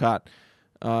Dalton Woolcott.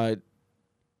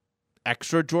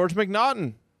 Extra George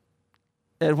McNaughton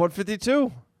at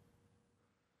 152.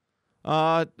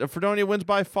 Fredonia wins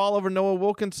by fall over Noah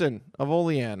Wilkinson of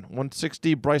Olean.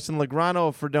 160, Bryson Legrano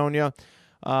of Fredonia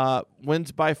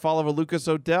wins by fall over Lucas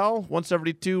Odell.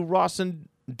 172,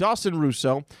 Dawson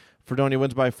Russo. Fredonia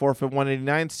wins by forfeit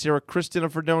 189. Sarah Kristen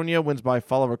of Fredonia wins by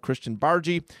fall over Christian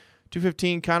Bargy.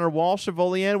 215, Connor Walsh of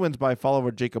Olean wins by fall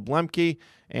over Jacob Lemke.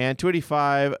 And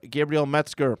 285, Gabriel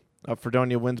Metzger of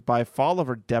Fredonia wins by fall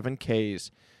over Devin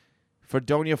Kays.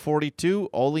 Fredonia 42,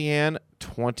 Olean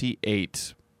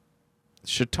 28.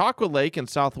 Chautauqua Lake and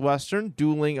Southwestern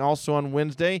dueling also on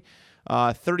Wednesday.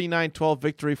 39-12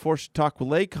 victory for Chautauqua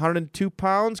Lake. 102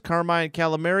 pounds. Carmine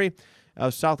Calamari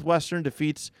of Southwestern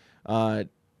defeats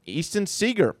Easton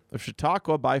Seeger of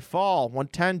Chautauqua by fall.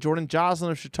 110, Jordan Joslin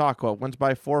of Chautauqua wins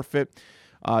by forfeit.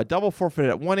 Double forfeit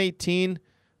at 118.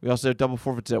 We also have double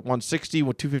forfeits at 160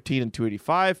 with 215 and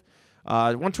 285.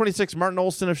 126, Martin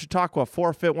Olson of Chautauqua,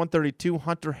 forfeit. 132,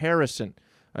 Hunter Harris of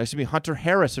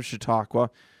Chautauqua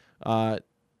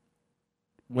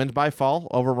wins by fall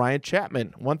over Ryan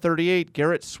Chapman. 138,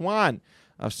 Garrett Swan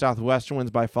of Southwestern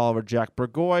wins by fall over Jack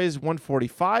Burgoyes.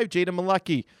 145, Jada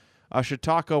Malecki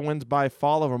Chautauqua wins by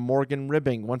fall over Morgan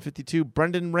Ribbing. 152,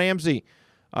 Brendan Ramsey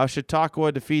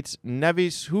Chautauqua defeats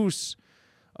Nevis Hoos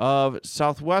of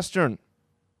Southwestern.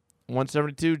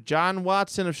 172, John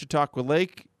Watson of Chautauqua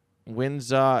Lake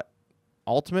wins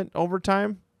ultimate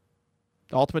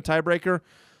tiebreaker.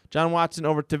 John Watson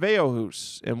over Taveo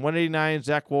Hoos. And 189,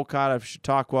 Zach Wolcott of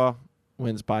Chautauqua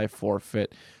wins by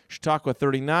forfeit. Chautauqua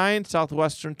 39,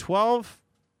 Southwestern 12.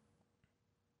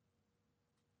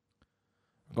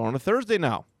 Going to Thursday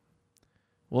now.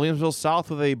 Williamsville South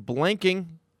with a blanking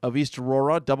of East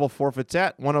Aurora. Double forfeits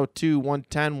at 102,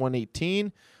 110,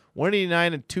 118,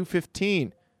 189, and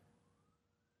 215.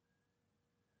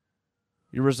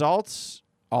 Your results,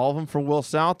 all of them for Will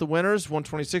South. The winners,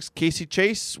 126, Casey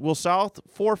Chase, Will South,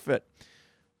 forfeit.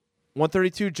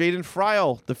 132, Jaden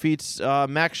Friel defeats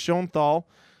Max Schoenthal.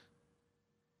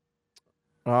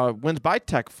 Wins by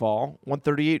tech fall.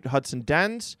 138, Hudson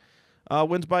Dens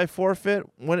wins by forfeit.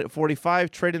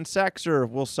 145, Traden Saxer,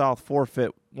 Will South,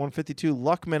 forfeit. 152,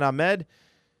 Luckman Ahmed,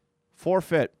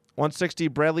 forfeit. 160,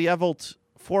 Bradley Evelt,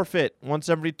 forfeit.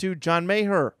 172, John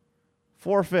Maher,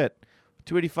 forfeit.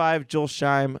 285, Joel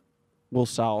Scheim, Will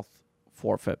South,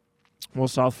 forfeit. Will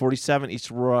South 47,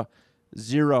 East Aurora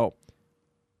 0.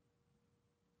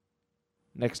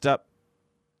 Next up,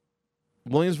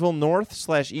 Williamsville North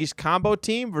 / East combo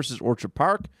team versus Orchard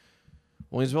Park.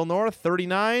 Williamsville North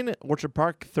 39, Orchard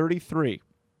Park 33.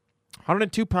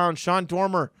 102 pounds, Sean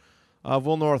Dormer of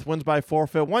Will North wins by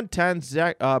forfeit. 110,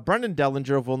 Brendan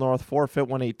Dellinger of Will North, forfeit.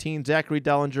 118, Zachary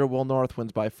Dellinger of Will North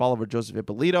wins by fall over Joseph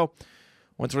Ippolito.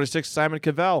 126, Simon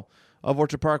Cavell of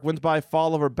Orchard Park wins by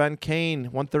fall over Ben Kane.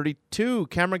 132,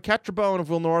 Cameron Ketrabone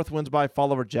of Will North wins by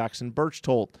fall over Jackson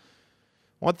Birchtold.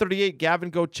 138,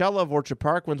 Gavin Gocella of Orchard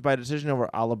Park wins by decision over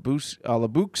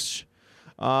Alabux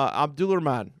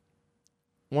Abdulrahman.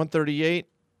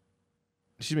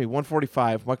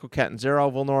 145, Michael Catanzaro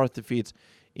of Will North defeats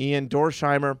Ian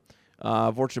Dorsheimer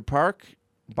of Orchard Park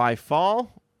by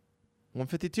fall.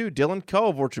 152, Dylan Coe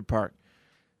of Orchard Park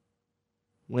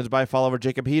wins by fall over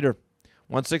Jacob Heater.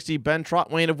 160, Ben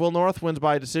Trotwain of Will North wins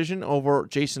by decision over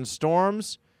Jason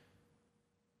Storms.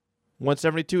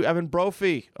 172, Evan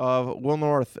Brophy of Will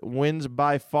North wins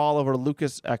by fall over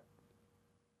Lucas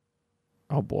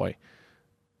Akula.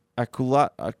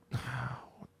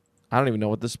 I don't even know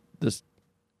what this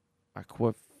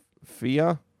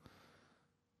Aquafia.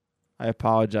 I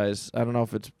apologize. I don't know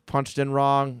if it's punched in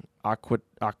wrong.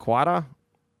 Aquata.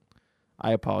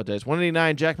 I apologize.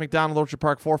 189, Jack McDonald, Orchard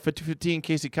Park, forfeit. 215,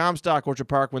 Casey Comstock, Orchard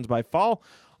Park wins by fall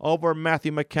over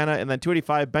Matthew McKenna. And then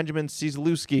 285, Benjamin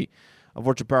Cieslewski of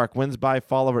Orchard Park wins by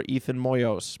fall over Ethan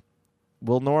Moyos.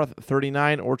 Will North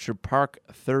 39, Orchard Park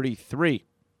 33.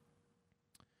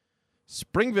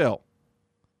 Springville.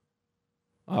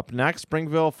 Up next,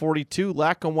 Springville 42,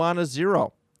 Lackawanna 0.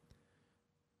 All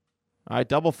right,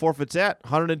 double forfeits at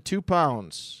 102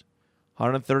 pounds.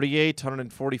 138,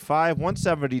 145,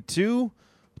 172,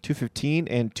 215,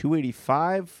 and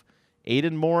 285.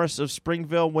 Aiden Morris of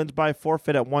Springville wins by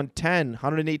forfeit at 110.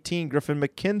 118, Griffin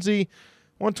McKenzie.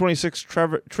 126,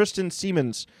 Tristan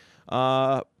Siemens.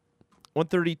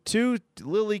 132,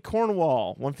 Lily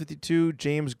Cornwall. 152,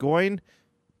 James Goyne.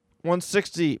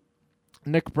 160,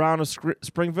 Nick Brown of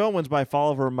Springville wins by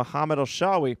fall over Muhammad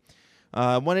Al-Shawi.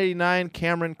 189,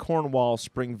 Cameron Cornwall,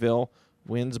 Springville,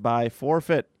 wins by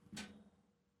forfeit.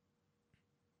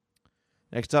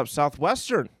 Next up,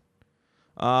 Southwestern.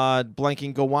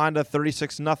 Blanking Gowanda,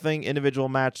 36-0. Individual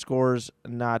match scores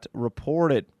not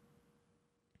reported.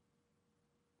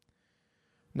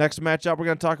 Next matchup we're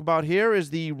going to talk about here is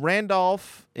the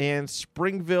Randolph and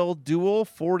Springville duel.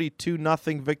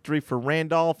 42-0 victory for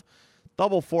Randolph.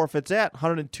 Double forfeits at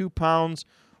 102 pounds,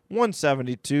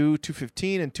 172,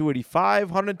 215, and 285.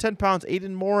 110 pounds,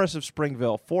 Aiden Morris of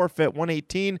Springville. Forfeit,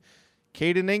 118.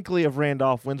 Caden Inkley of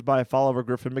Randolph wins by a fall over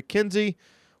Griffin McKenzie.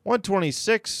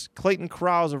 126, Clayton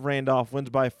Krause of Randolph wins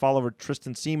by a fall over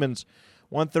Tristan Siemens.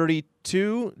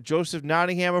 132, Joseph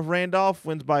Nottingham of Randolph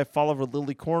wins by a fall over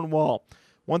Lily Cornwall.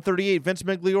 138, Vince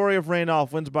Migliori of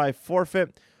Randolph wins by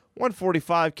forfeit.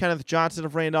 145, Kenneth Johnson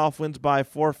of Randolph wins by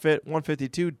forfeit.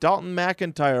 152, Dalton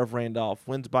McIntyre of Randolph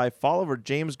wins by fall over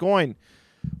James Goyne.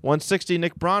 160,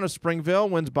 Nick Brown of Springville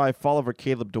wins by fall over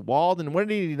Caleb DeWald. And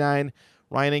 189,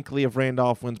 Ryan Inkley of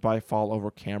Randolph wins by fall over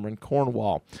Cameron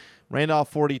Cornwall. Randolph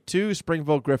 42,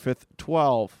 Springville Griffith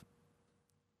 12.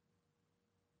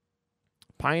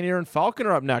 Pioneer and Falcon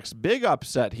are up next. Big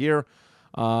upset here.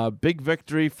 Big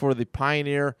victory for the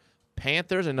Pioneer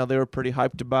Panthers. I know they were pretty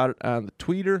hyped about it on the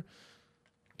tweeter.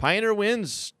 Pioneer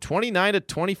wins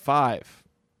 29-25.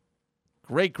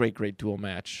 Great dual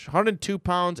match. 102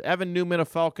 pounds, Evan Newman of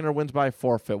Falconer wins by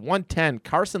forfeit. 110,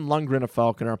 Carson Lundgren of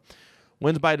Falconer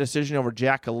wins by decision over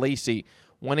Jack Lacey.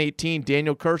 118,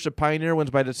 Daniel Kirsch of Pioneer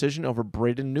wins by decision over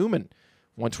Braden Newman.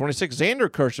 126,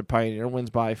 Xander Kirsch of Pioneer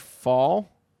wins by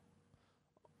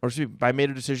by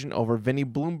major decision over Vinny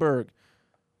Bloomberg.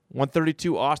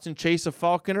 132, Austin Chase of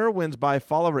Falconer wins by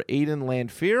fall over Aiden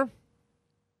Landfear.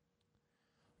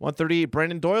 138,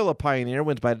 Brandon Doyle of Pioneer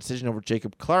wins by decision over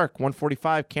Jacob Clark.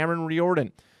 145, Cameron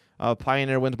Riordan of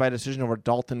Pioneer wins by decision over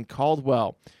Dalton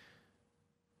Caldwell.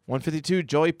 152,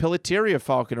 Joey Pelletieri of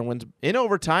Falconer wins in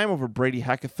overtime over Brady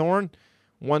Heckathorn.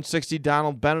 160,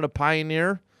 Donald Bennett of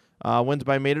Pioneer wins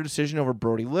by major decision over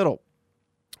Brody Little.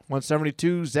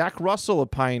 172, Zach Russell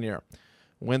of Pioneer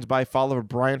wins by fall over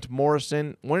Bryant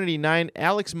Morrison. 189,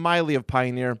 Alex Miley of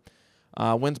Pioneer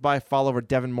wins by fall over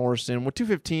Devin Morrison. With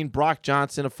 215, Brock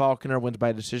Johnson of Falconer wins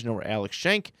by decision over Alex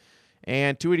Schenk.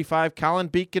 And 285, Colin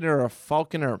Beaconer of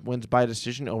Falconer wins by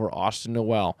decision over Austin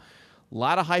Noel. A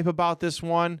lot of hype about this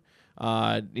one.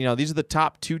 These are the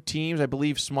top two teams, I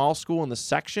believe, small school in the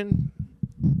section.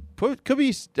 Could be,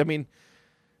 is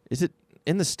it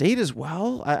in the state as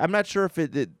well? I'm not sure if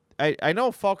I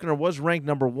know Falconer was ranked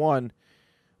number 1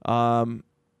 in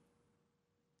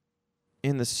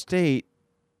the state.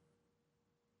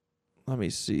 Let me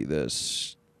see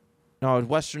this. No, in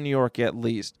Western New York at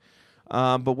least.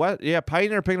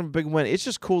 Pioneer picking up a big win. It's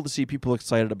just cool to see people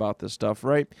excited about this stuff,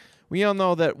 right? We all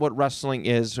know that what wrestling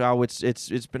is, how it's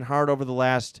been hard over the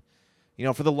last,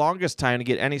 for the longest time to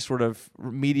get any sort of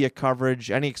media coverage,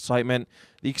 any excitement.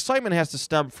 The excitement has to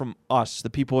stem from us, the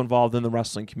people involved in the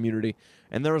wrestling community.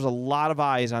 And there was a lot of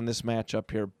eyes on this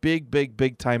matchup here. Big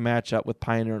time matchup with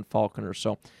Pioneer and Falconer.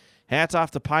 So hats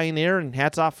off to Pioneer and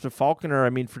hats off to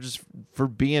Falconer, for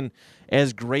being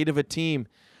as great of a team,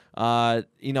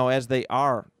 as they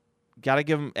are. Got to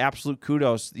give them absolute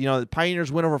kudos. The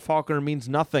Pioneers win over Falconer means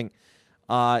nothing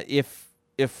if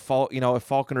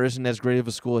Falconer isn't as great of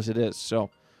a school as it is. So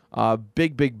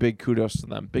big kudos to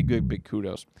them. Big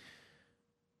kudos.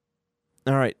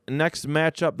 All right, next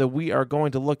matchup that we are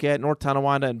going to look at, North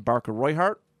Tonawanda and Barker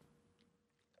Royhart.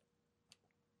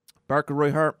 Barker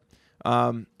Royhart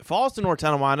falls to North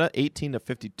Tonawanda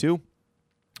 18-52.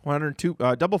 102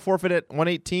 double forfeit at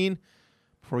 118.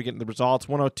 Before we get into the results,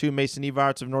 102, Mason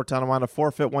Evarts of North Tonawanda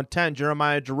forfeit. 110,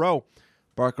 Jeremiah Giroux.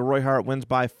 Barker Royhart wins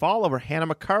by fall over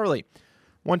Hannah McCarley.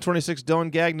 126,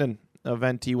 Dylan Gagnon of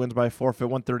NT wins by forfeit.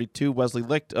 132, Wesley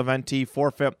Licht of NT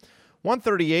forfeit.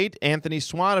 138, Anthony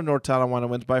Swan of North Tonawanda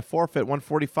wins by forfeit.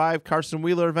 145, Carson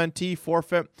Wheeler of NT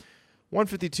forfeit.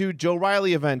 152, Joe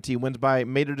Riley of NT wins by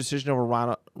major decision over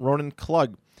Ronan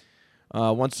Klug.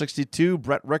 162,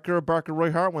 Brett Ricker of Barker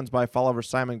Royhart wins by fall over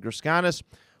Simon Gerskanis.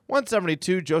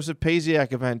 172, Joseph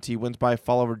Paziak of NT wins by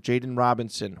fall over Jaden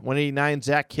Robinson. 189,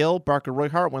 Zach Hill, Barker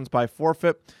Royhart wins by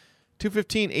forfeit.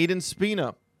 215, Aiden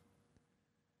Spina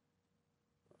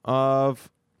of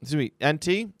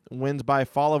NT wins by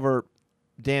fall over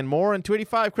Dan Moore. And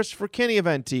 285, Christopher Kinney of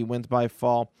NT wins by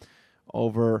fall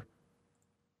over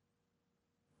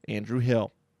Andrew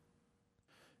Hill.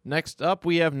 Next up,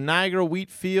 we have Niagara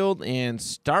Wheatfield and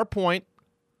Star Point.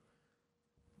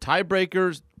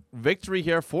 Tiebreakers victory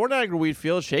here for Niagara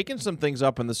Wheatfield, shaking some things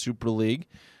up in the Super League.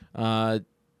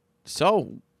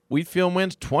 So Wheatfield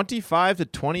wins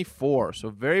 25-24. So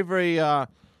very, very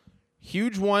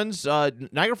huge ones.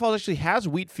 Niagara Falls actually has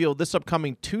Wheatfield this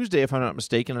upcoming Tuesday, if I'm not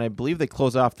mistaken, and I believe they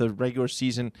close off the regular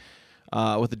season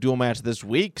with a dual match this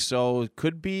week. So it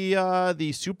could be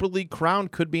the Super League crown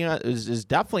could be is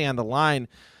definitely on the line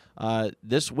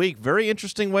this week. Very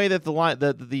interesting way that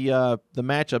the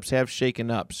matchups have shaken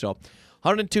up. So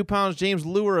 102 pounds, James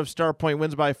Lure of Star Point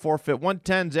wins by forfeit.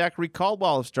 110, Zachary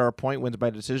Caldwell of Star Point wins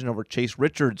by decision over Chase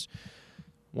Richards.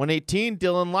 118,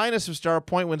 Dylan Linus of Star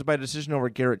Point wins by decision over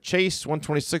Garrett Chase.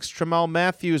 126, Tremel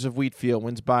Matthews of Wheatfield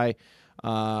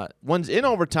wins in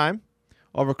overtime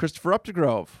over Christopher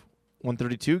Updegrove.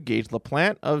 132, Gage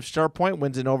LaPlante of Star Point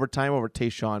wins in overtime over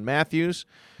Tayshawn Matthews.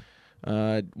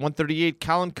 138,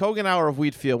 Colin Kogenauer of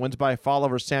Wheatfield wins by fall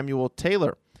over Samuel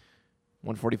Taylor.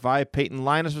 145, Peyton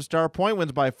Linus of Star Point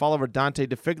wins by fall over Dante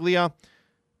DeFiglia.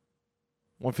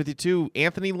 152,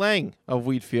 Anthony Lang of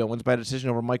Wheatfield wins by decision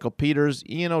over Michael Peters.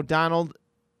 Ian O'Donnell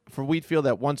for Wheatfield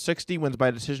at 160 wins by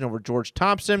decision over George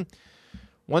Thompson.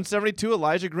 172,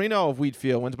 Elijah Greeno of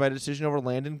Wheatfield wins by decision over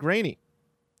Landon Graney.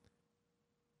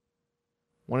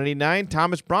 189,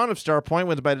 Thomas Brown of Star Point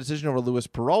wins by decision over Louis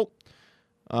Perrault.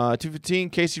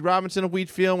 215, Casey Robinson of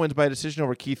Wheatfield wins by decision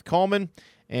over Keith Coleman.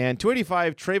 And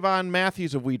 285, Trayvon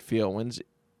Matthews of Wheatfield wins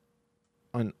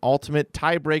an ultimate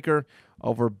tiebreaker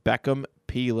over Beckham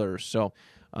Peeler. So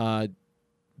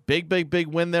big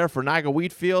win there for Niagara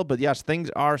Wheatfield. But, yes, things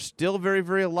are still very,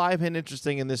 very alive and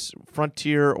interesting in this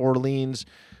Frontier Orleans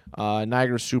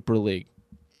Niagara Super League.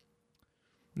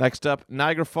 Next up,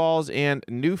 Niagara Falls and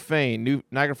Newfane.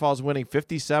 Niagara Falls winning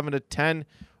 57-10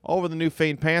 over the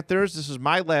Newfane Panthers. This is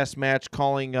my last match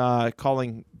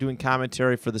doing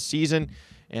commentary for the season,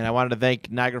 and I wanted to thank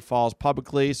Niagara Falls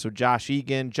publicly. So Josh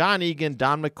Egan, John Egan,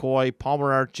 Don McCoy,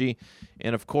 Palmer Archie,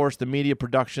 and of course the media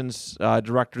productions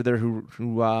director there who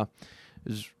was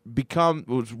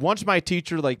once my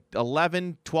teacher like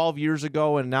 11, 12 years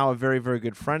ago, and now a very, very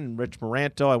good friend, Rich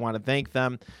Moranto. I want to thank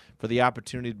them for the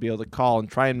opportunity to be able to call and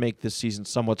try and make this season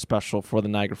somewhat special for the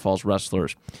Niagara Falls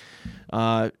Wrestlers.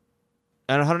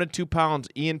 At 102 pounds,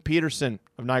 Ian Peterson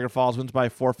of Niagara Falls wins by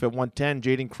forfeit. 110,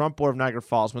 Jaden Crumpler of Niagara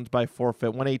Falls wins by forfeit.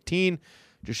 118,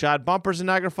 Jashad Bumpers of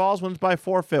Niagara Falls wins by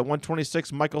forfeit.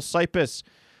 126, Michael Sipus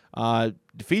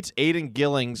defeats Aiden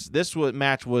Gillings. This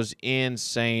match was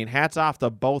insane. Hats off to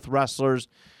both wrestlers.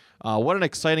 What an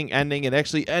exciting ending. It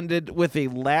actually ended with a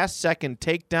last-second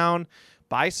takedown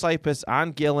by Sipus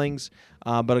on Gillings,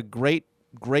 but a great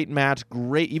match,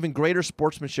 even greater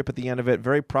sportsmanship at the end of it.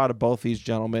 Very proud of both these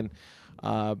gentlemen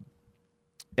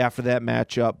after that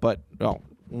matchup. But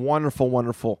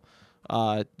wonderful.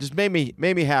 Just made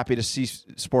me happy to see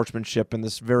sportsmanship in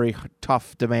this very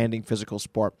tough, demanding physical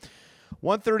sport.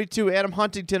 132, Adam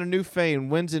Huntington of Newfane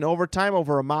wins in overtime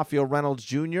over Amafio Reynolds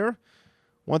Jr.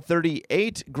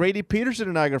 138, Grady Peterson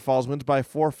of Niagara Falls wins by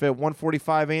forfeit.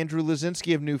 145, Andrew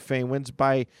Lazinski of Newfane wins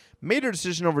by major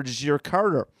decision over Jazir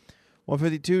Carter.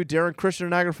 152, Darren Christian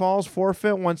of Niagara Falls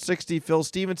forfeit. 160, Phil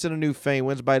Stevenson of Newfane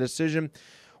wins by decision.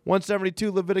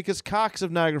 172, Leviticus Cox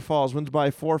of Niagara Falls wins by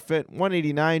forfeit.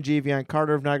 189, Javion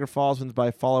Carter of Niagara Falls wins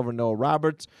by fall over Noah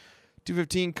Roberts.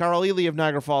 215, Carl Ely of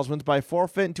Niagara Falls wins by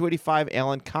forfeit. And 285,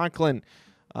 Alan Conklin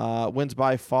wins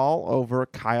by fall over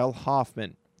Kyle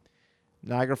Hoffman.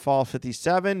 Niagara Falls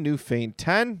 57, Newfane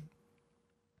 10.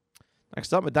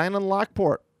 Next up, Medina and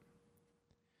Lockport.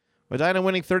 Medina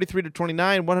winning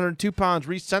 33-29, 102 pounds.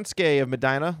 Reese Senske of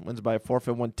Medina wins by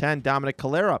forfeit. 110, Dominic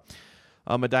Calera.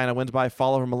 Medina wins by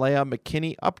fall over Malaya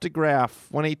McKinney Updegraff.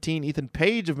 118, Ethan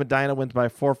Page of Medina wins by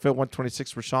forfeit.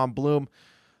 126, Rashawn Bloom.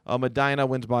 Medina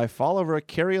wins by fall over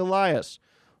Kerry Elias.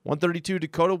 132,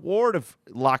 Dakota Ward of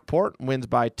Lockport wins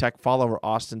by tech fall over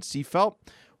Austin Seafelt.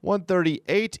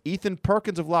 138, Ethan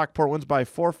Perkins of Lockport wins by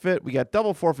forfeit. We got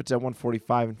double forfeits at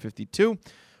 145 and 52.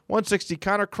 160,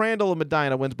 Connor Crandall of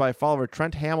Medina wins by fall over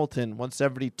Trent Hamilton.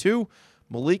 172,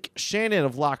 Malik Shannon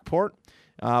of Lockport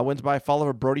wins by fall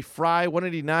over Brody Fry.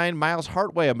 189, Miles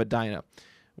Hartway of Medina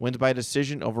wins by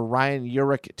decision over Ryan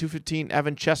Urich. 215,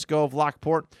 Evan Chesko of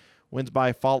Lockport wins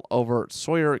by fall over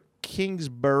Sawyer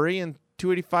Kingsbury. And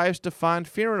 285, Stefan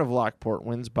Fearon of Lockport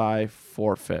wins by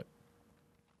forfeit.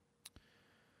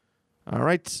 All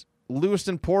right,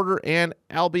 Lewiston Porter and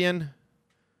Albion.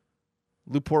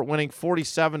 Lew-Port winning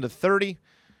 47-30.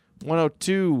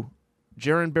 102,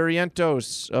 Jaron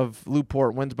Barrientos of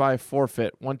Lew-Port wins by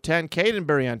forfeit. 110, Caden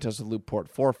Barrientos of Lew-Port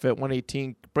forfeit.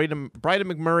 118, Bryden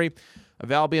McMurray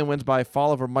of Albion wins by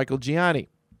fall over Michael Gianni.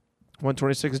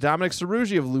 126, Dominic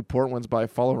Cerrugi of Newport wins by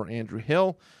fall over Andrew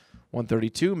Hill.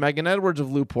 132, Megan Edwards of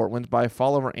Newport wins by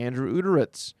fall over Andrew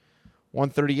Uderitz.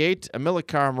 138,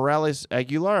 Amilcar Morales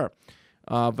Aguilar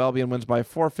of Albion wins by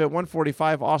forfeit.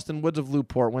 145, Austin Woods of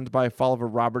Newport wins by fall over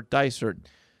Robert Dysert.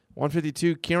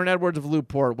 152, Kieran Edwards of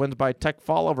Newport wins by tech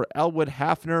fall over Elwood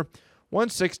Hafner.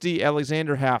 160,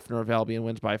 Alexander Hafner of Albion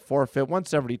wins by forfeit.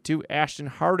 172, Ashton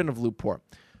Harden of Newport,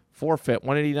 forfeit.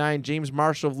 189, James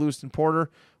Marshall of Lewiston Porter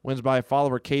wins by fall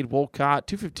over Cade Wolcott.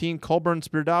 215, Colburn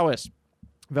Spiridawis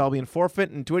of Albion,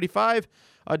 forfeit. And 285,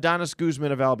 Adonis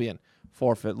Guzman of Albion,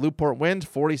 forfeit. Newport wins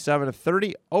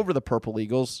 47-30 over the Purple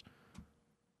Eagles.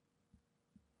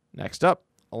 Next up,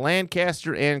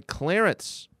 Lancaster and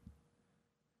Clarence.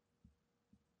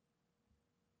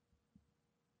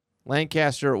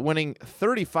 Lancaster winning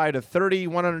 35-30,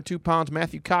 102 pounds.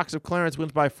 Matthew Cox of Clarence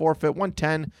wins by forfeit.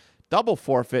 110, double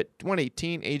forfeit.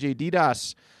 118, AJ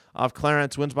Didas of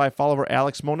Clarence wins by fall over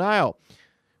Alex Monile.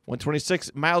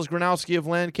 126, Miles Gronowski of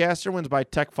Lancaster wins by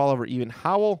tech fall over Ian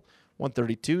Howell.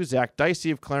 132, Zach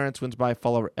Dicey of Clarence wins by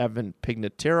fall over Evan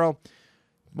Pignataro.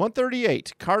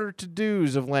 138, Carter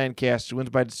Tadouz of Lancaster wins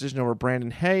by decision over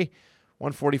Brandon Hay.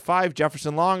 145,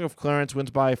 Jefferson Long of Clarence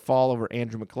wins by fall over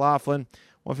Andrew McLaughlin.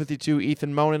 152,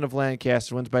 Ethan Monin of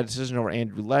Lancaster wins by decision over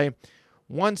Andrew Lay.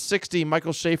 160,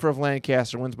 Michael Schaefer of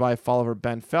Lancaster wins by fall over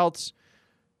Ben Feltz.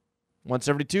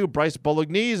 172, Bryce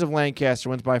Bolognese of Lancaster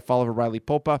wins by fall over Riley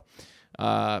Popa.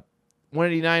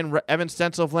 189, Evan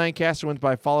Stencil of Lancaster wins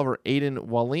by fall over Aiden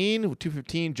Wallin.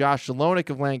 215, Josh Shalonik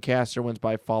of Lancaster wins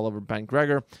by fall over Ben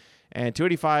Greger. And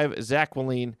 285, Zach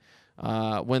Wallin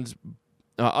wins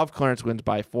of Clarence wins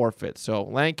by forfeit. So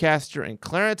Lancaster and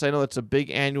Clarence, I know it's a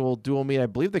big annual dual meet. I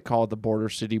believe they call it the Border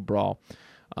City Brawl.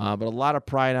 But a lot of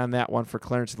pride on that one for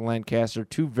Clarence and Lancaster.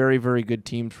 Two very, very good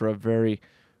teams for a very,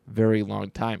 very long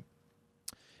time.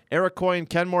 Iroquois and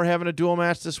Kenmore having a dual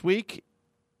match this week.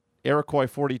 Iroquois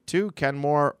 42,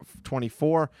 Kenmore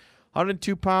 24,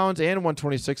 102 pounds and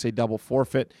 126, a double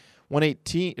forfeit.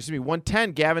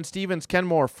 110, Gavin Stevens,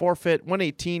 Kenmore, forfeit.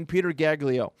 118, Peter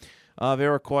Gaglio of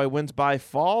Iroquois wins by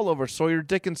fall over Sawyer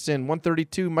Dickinson.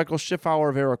 132, Michael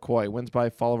Schiffauer of Iroquois wins by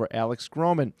fall over Alex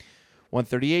Groman.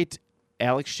 138,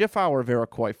 Alex Schiffauer of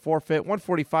Iroquois, forfeit.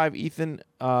 145, Ethan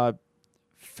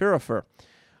Ferrifer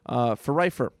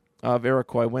of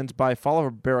Iroquois wins by fall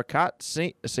over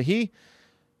Barakat Sahi.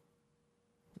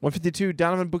 152,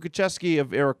 Donovan Bukacheski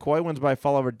of Iroquois wins by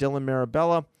fall over Dylan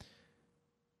Marabella.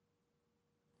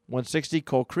 160,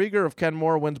 Cole Krieger of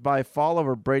Kenmore wins by fall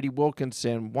over Brady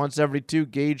Wilkinson. 172,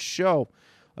 Gage Show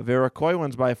of Iroquois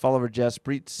wins by fall over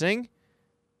Jaspreet Singh.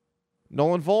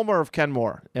 Nolan Volmer of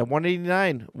Kenmore at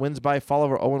 189 wins by fall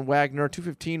over Owen Wagner.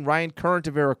 215, Ryan Current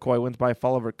of Iroquois wins by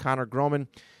fall over Connor Groman.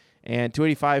 And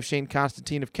 285, Shane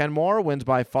Constantine of Kenmore wins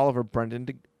by fall over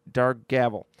Brendan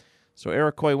Dargavel. So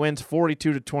Iroquois wins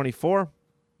 42-24.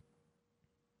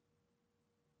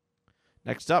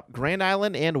 Next up, Grand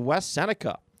Island and West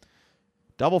Seneca.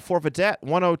 Double forfeits at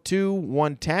 102,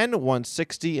 110,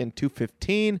 160, and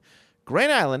 215.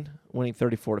 Grand Island winning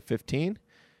 34-15.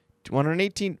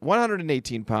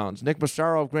 118 pounds. Nick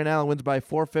Massaro of Grand Island wins by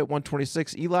forfeit.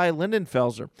 126. Eli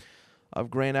Lindenfelser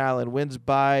of Grand Island wins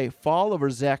by fall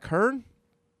over Zach Hearn.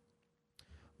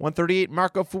 138,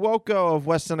 Marco Fuoco of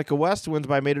West Seneca West wins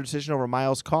by major decision over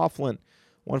Miles Coughlin.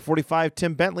 145,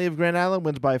 Tim Bentley of Grand Island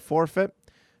wins by forfeit.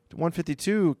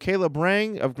 152, Caleb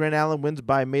Rang of Grand Island wins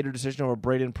by major decision over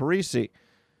Braden Parisi.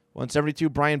 172,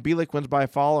 Brian Bielik wins by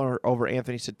fall over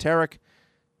Anthony Soteric.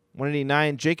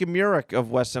 189, Jacob Murick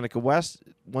of West Seneca West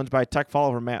wins by tech fall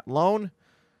over Matt Lone.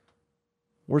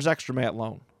 Where's extra Matt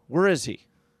Lone? Where is he?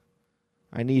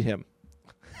 I need him.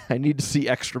 I need to see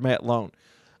extra Matt Lone.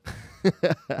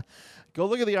 Go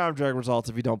look at the arm drag results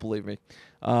if you don't believe me.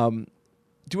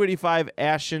 285,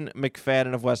 Ashton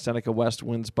McFadden of West Seneca West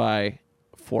wins by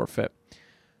forfeit.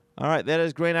 All right, that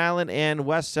is Grand Island and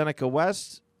West Seneca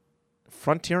West.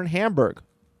 Frontier and Hamburg.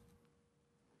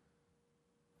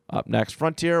 Up next,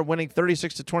 Frontier winning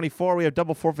 36-24. We have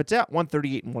double forfeits at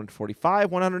 138 and 145.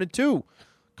 102,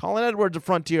 Colin Edwards of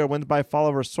Frontier wins by fall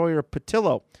over Sawyer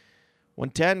Patillo.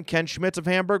 110, Ken Schmitz of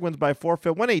Hamburg wins by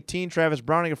forfeit. 118, Travis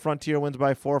Browning of Frontier wins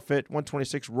by forfeit.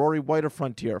 126, Rory White of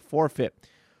Frontier, forfeit.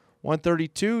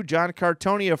 132, John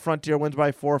Cartoni of Frontier wins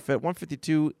by forfeit.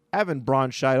 152, Evan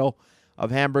Braunscheidel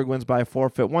of Hamburg wins by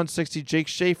forfeit. 160, Jake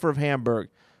Schaefer of Hamburg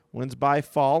wins by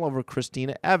fall over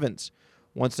Christina Evans.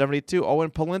 172, Owen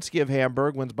Polinsky of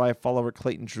Hamburg wins by fall over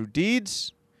Clayton Drew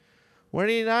Deeds.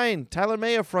 189, Tyler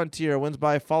May of Frontier wins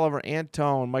by fall over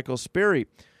Antone Michael Sperry.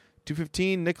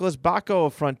 215, Nicholas Bacco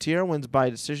of Frontier wins by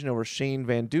decision over Shane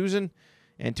Van Duzen.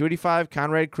 And 285,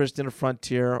 Conrad Kristen of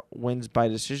Frontier wins by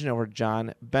decision over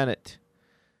John Bennett.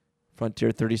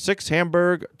 Frontier 36,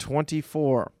 Hamburg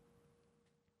 24.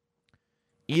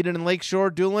 Eden and Lakeshore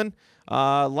dueling.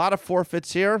 A lot of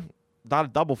forfeits here. A lot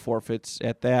of double forfeits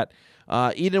at that.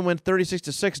 Eden wins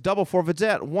 36-6. Double forfeits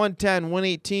at 110,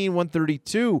 118,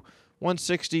 132,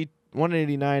 160,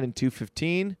 189, and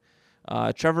 215.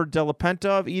 Trevor Delapenta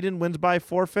of Eden wins by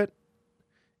forfeit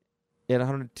at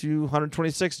 102,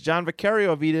 126. John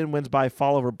Vicario of Eden wins by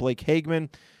fall over Blake Hagman.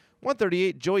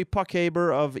 138, Joey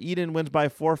Puckhaber of Eden wins by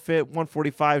forfeit.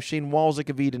 145, Shane Walczyk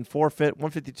of Eden, forfeit.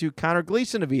 152, Connor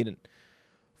Gleason of Eden,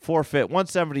 forfeit.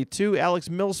 172, Alex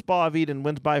Millspaw of Eden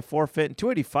wins by forfeit. And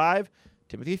 285,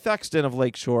 Timothy Thexton of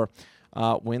Lakeshore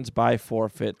wins by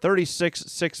forfeit.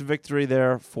 36-6 victory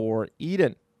there for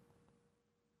Eden.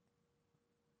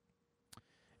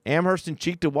 Amherst and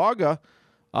Cheektowaga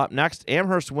up next.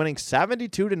 Amherst winning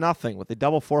 72-0 with a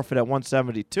double forfeit at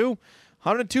 172.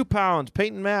 102 pounds,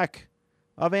 Peyton Mack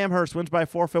of Amherst wins by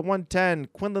forfeit. 110,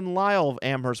 Quinlan Lyle of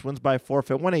Amherst wins by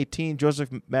forfeit. 118,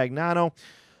 Joseph Magnano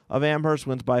of Amherst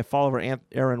wins by fall over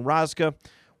Aaron Roska.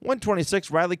 126,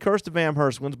 Riley Kirst of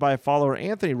Amherst wins by fall over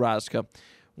Anthony Roska.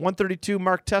 132,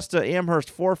 Mark Testa,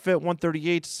 Amherst forfeit.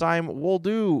 138, Simon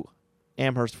Woldu,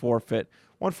 Amherst forfeit.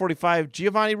 145,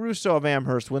 Giovanni Russo of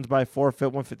Amherst wins by forfeit.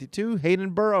 152,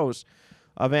 Hayden Burrows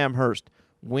of Amherst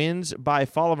wins by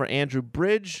fall over Andrew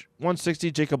Bridge. 160,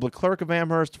 Jacob Leclerc of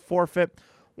Amherst, forfeit.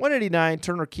 189,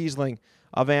 Turner Kiesling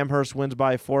of Amherst wins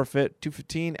by forfeit.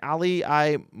 215, Ali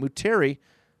I. Muteri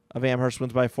of Amherst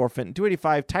wins by forfeit. And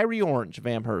 285, Tyree Orange of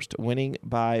Amherst winning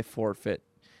by forfeit.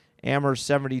 Amherst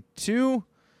 72,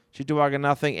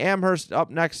 Cheektowaga 0. Amherst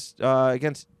up next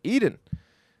against Eden.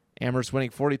 Amherst winning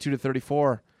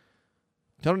 42-34.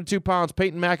 102 pounds,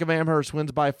 Peyton Mack of Amherst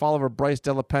wins by fall over Bryce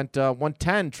Delapenta.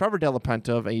 110, Trevor Delapenta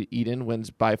of Eden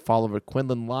wins by fall over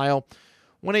Quinlan Lyle.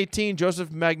 118, Joseph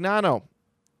Magnano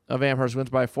of Amherst wins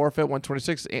by forfeit.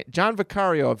 126, John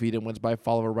Vicario of Eden wins by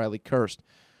fall over Riley Kirst.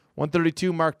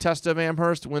 132, Mark Testa of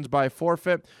Amherst wins by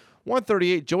forfeit.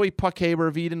 138, Joey Puckhaber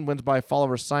of Eden wins by fall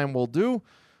over Simon Woldu.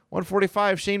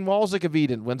 145, Shane Walczyk of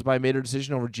Eden wins by major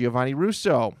decision over Giovanni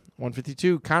Russo.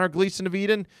 152, Connor Gleason of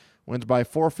Eden wins by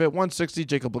forfeit. 160,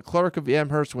 Jacob Leclerc of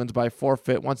Amherst wins by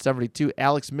forfeit. 172,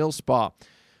 Alex Millspaw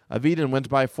of Eden wins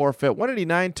by forfeit.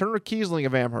 189, Turner Kiesling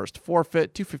of Amherst,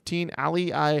 forfeit. 215,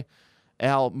 Ali I.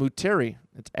 Al Muteri.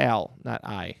 It's Al, not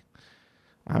I.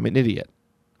 I'm an idiot.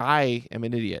 I am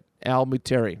an idiot. Al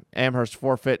Muteri, Amherst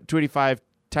forfeit. 285,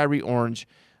 Tyree Orange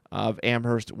of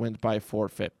Amherst wins by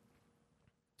forfeit.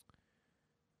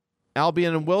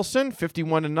 Albion and Wilson,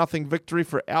 51-0 victory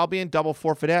for Albion. Double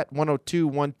forfeit at 102,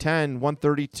 110,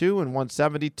 132, and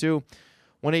 172.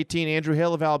 118, Andrew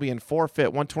Hill of Albion,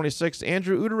 forfeit. 126,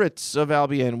 Andrew Uderitz of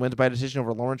Albion wins by decision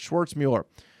over Lawrence Schwartzmuller.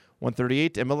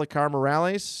 138, Emilicar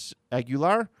Morales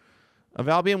Aguilar of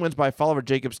Albion wins by fall over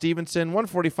Jacob Stevenson.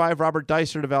 145, Robert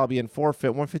Dysert of Albion,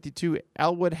 forfeit. 152,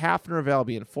 Elwood Hafner of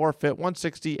Albion, forfeit.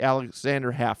 160,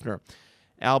 Alexander Hafner,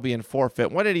 Albion, forfeit.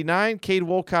 189, Cade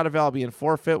Wolcott of Albion,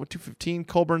 forfeit. 215,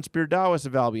 Colburn Speardowis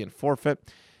of Albion,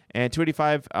 forfeit. And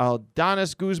 285,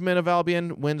 Aldonis Guzman of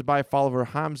Albion wins by fall over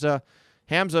Hamza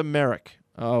Merrick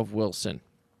of Wilson.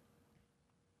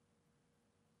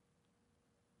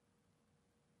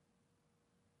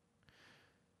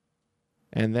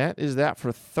 And that is that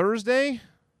for Thursday.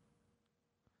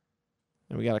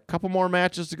 And we got a couple more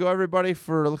matches to go, everybody,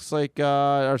 for looks like, we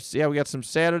got some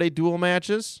Saturday dual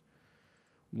matches.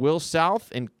 Will South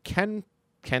and Kenton.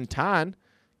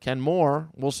 Ken Moore.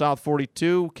 Will South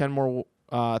 42. Ken Moore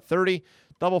 30.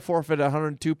 Double forfeit at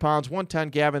 102 pounds. 110,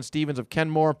 Gavin Stevens of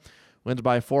Kenmore wins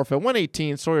by forfeit.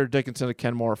 118, Sawyer Dickinson of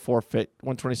Kenmore, forfeit.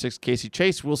 126, Casey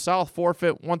Chase, Will South,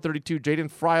 forfeit. 132, Jaden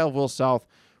Fry of Will South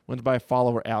wins by fall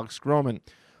over Alex Groman.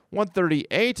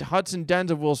 138, Hudson Denz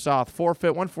of Will South,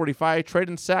 forfeit. 145,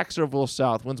 Traden Saxer of Will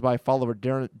South wins by fall over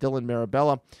Dylan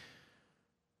Marabella.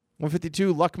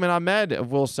 152, Luckman Ahmed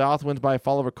of Will South wins by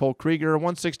fall over Cole Krieger.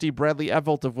 160, Bradley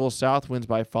Evelt of Will South wins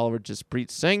by fall over Jaspreet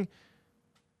Singh.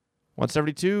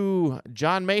 172,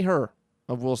 John Maher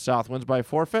of Will South wins by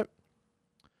forfeit.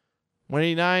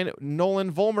 189,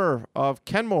 Nolan Volmer of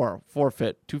Kenmore,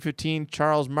 forfeit. 215,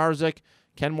 Charles Marzik,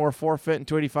 Kenmore, forfeit. And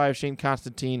 285, Shane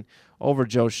Constantine over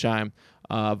Joe Scheim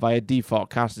via default.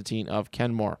 Constantine of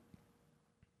Kenmore.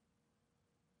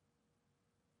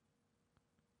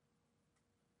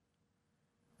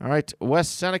 All right,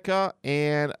 West Seneca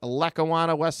and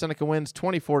Lackawanna. West Seneca wins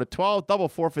 24-12. Double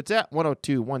forfeits at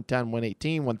 102, 110,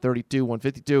 118, 132,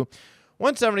 152,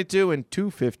 172, and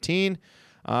 215.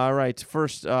 All right,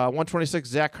 first 126,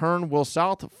 Zach Hearn, Will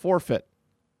South, forfeit.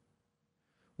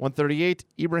 138,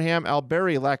 Ibrahim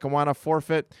Alberry, Lackawanna,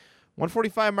 forfeit.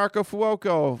 145, Marco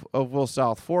Fuoco of Will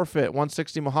South, forfeit.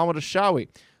 160, Muhammad Ashawi,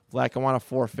 Lackawanna,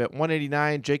 forfeit.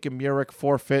 189, Jacob Murick,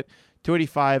 forfeit.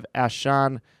 285,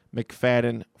 Ashan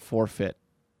McFadden, forfeit.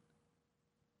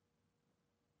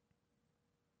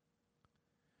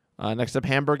 Next up,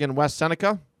 Hamburg and West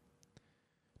Seneca.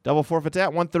 Double forfeits at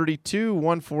 132,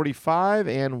 145,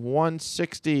 and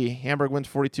 160. Hamburg wins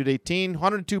 42-18.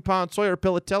 102-pound Sawyer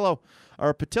Patillo.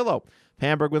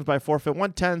 Hamburg wins by forfeit.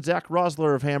 110, Zach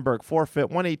Rosler of Hamburg, forfeit.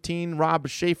 118, Rob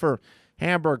Schaefer,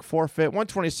 Hamburg, forfeit.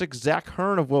 126, Zach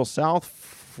Hearn of West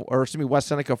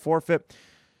Seneca, forfeit.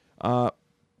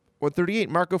 138,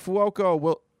 Marco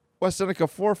Fuoco, West Seneca,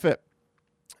 forfeit.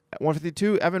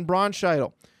 152, Evan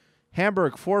Braunscheidel,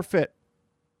 Hamburg, forfeit.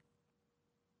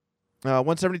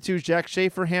 172, Jack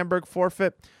Schaefer, Hamburg,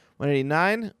 forfeit.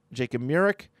 189, Jacob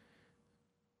Murick,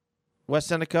 West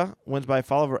Seneca, wins by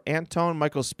fall over Anton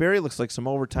Michael Sperry. Looks like some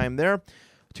overtime there.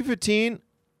 215,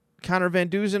 Connor Van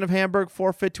Duzen of Hamburg,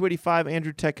 forfeit. 285,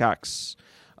 Andrew Tecox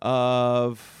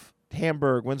of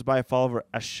Hamburg, wins by fall over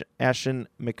Ashen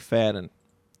McFadden.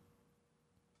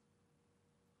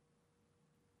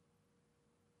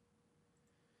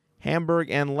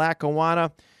 Hamburg and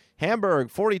Lackawanna. Hamburg,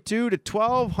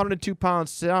 42-12, 102-pound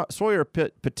Sawyer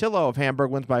Patillo of Hamburg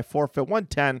wins by forfeit.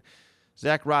 110,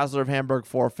 Zach Rosler of Hamburg,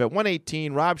 forfeit.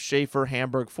 118, Rob Schaefer,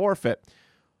 Hamburg, forfeit.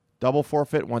 Double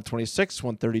forfeit, 126,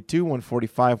 132,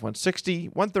 145, 160,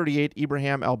 138,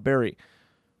 Ibrahim Alberry,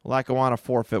 Lackawanna,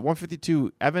 forfeit.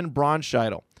 152, Evan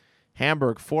Braunscheidel,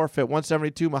 Hamburg, forfeit.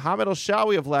 172, Muhammad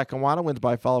Al-Shawi of Lackawanna wins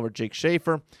by fall over Jake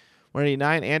Schaefer.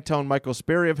 189, Anton Michael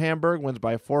Sperry of Hamburg wins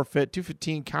by forfeit.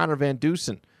 215, Connor Van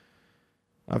Dusen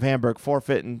of Hamburg,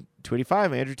 forfeit. And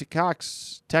 285, Andrew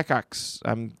Tecox.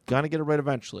 I'm going to get it right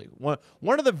eventually.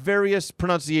 One of the various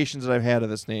pronunciations that I've had of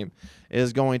this name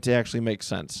is going to actually make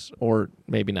sense, or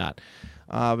maybe not.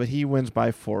 But he wins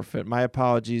by forfeit. My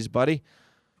apologies, buddy.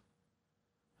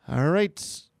 All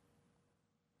right.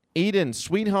 Eden,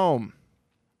 Sweet Home.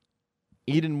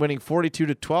 Eden winning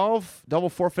 42-12. Double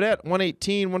forfeit at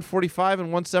 118, 145, and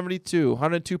 172.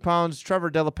 102 pounds, Trevor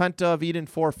Della Penta of Eden,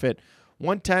 forfeit.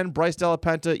 110, Bryce Della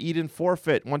Penta, Eden,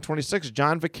 forfeit. 126,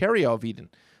 John Vicario of Eden,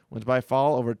 wins by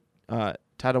fall over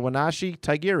Tadawanashi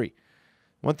Taigiri.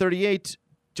 138,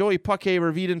 Joey Puckhaver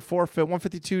of Eden, forfeit.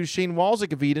 152, Shane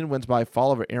Walczyk of Eden, wins by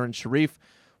fall over Aaron Sharif.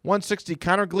 160,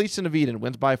 Connor Gleason of Eden,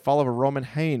 wins by fall over Roman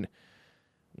Hain.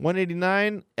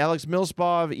 189, Alex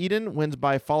Millspaw of Eden, wins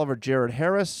by fall over Jared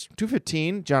Harris.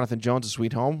 215, Jonathan Jones of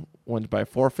Sweet Home, wins by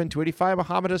forfeit. 285,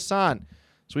 Muhammad Hassan,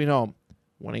 Sweet Home,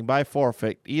 winning by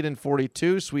forfeit. Eden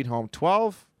 42, Sweet Home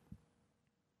 12.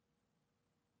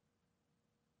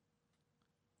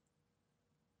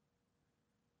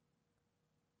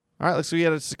 All right, let's see. We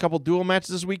had a couple dual matches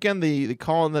this weekend. They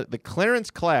call in the Clarence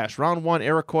Clash. Round 1,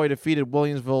 Iroquois defeated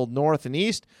Williamsville North and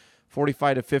East,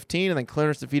 45-15, and then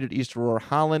Clarence defeated East Aurora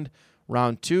Holland.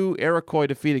 Round 2, Iroquois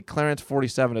defeated Clarence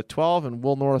 47-12, and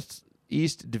Will North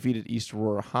East defeated East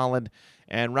Aurora Holland.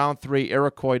 And round 3,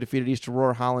 Iroquois defeated East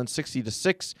Aurora Holland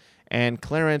 60-6, and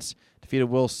Clarence defeated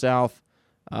Will North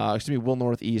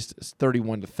East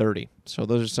 31-30. So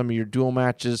those are some of your dual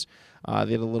matches.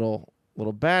 They had a little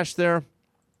bash there.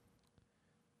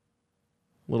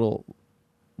 Little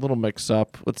mix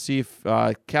up. Let's see if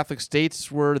Catholic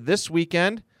States were this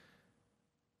weekend.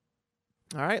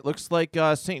 All right, looks like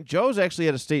St. Joe's actually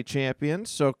had a state champion,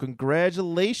 so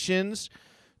congratulations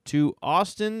to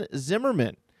Austin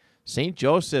Zimmerman. St.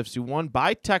 Joseph's, who won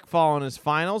by tech fall in his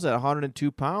finals at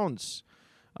 102 pounds.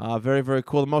 Very, very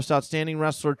cool. The most outstanding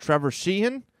wrestler, Trevor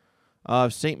Sheehan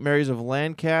of St. Mary's of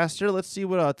Lancaster. Let's see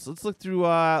what else. Let's look through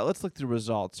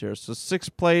results here. So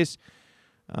 6th place.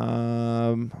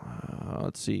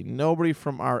 Let's see. Nobody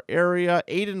from our area.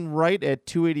 Aiden Wright at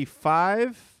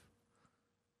 285.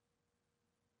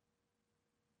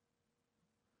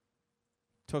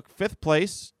 Took 5th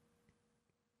place.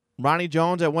 Ronnie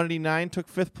Jones at 189 took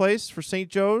 5th place for St.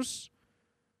 Joe's.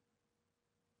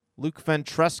 Luke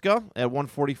Ventresca at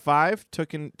 145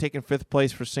 taking 5th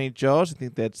place for St. Joe's. I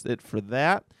think that's it for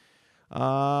that.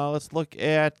 Let's look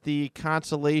at the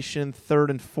consolation 3rd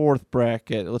and 4th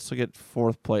bracket. Let's look at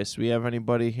 4th place. Do we have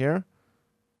anybody here?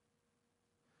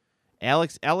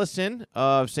 Alex Ellison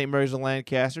of St. Mary's of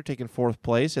Lancaster taking 4th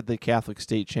place at the Catholic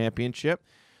State Championship.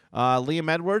 Liam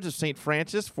Edwards of St.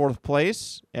 Francis, 4th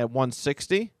place at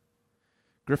 160.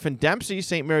 Griffin Dempsey,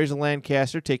 St. Mary's of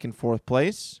Lancaster, taking 4th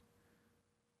place.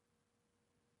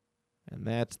 And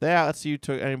that's that. Let's see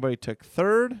anybody took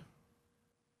 3rd.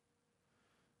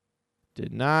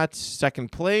 Did not.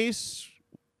 2nd place.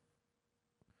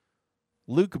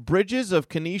 Luke Bridges of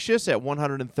Canisius at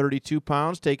 132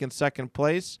 pounds, taking second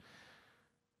place.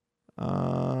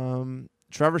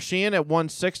 Trevor Sheehan at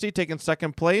 160, taking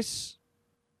second place.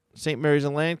 St. Mary's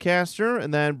in Lancaster.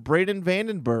 And then Braden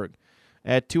Vandenberg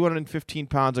at 215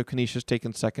 pounds of Canisius,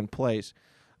 taking second place.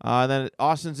 Then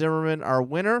Austin Zimmerman, our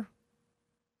winner.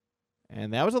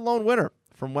 And that was a lone winner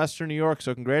from Western New York,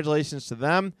 so congratulations to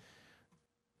them.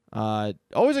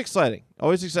 Always exciting.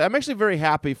 Always exciting. I'm actually very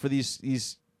happy for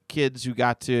these kids who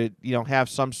got to, have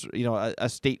some, a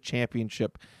state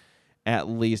championship at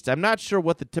least. I'm not sure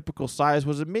what the typical size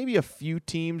was. Maybe a few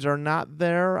teams are not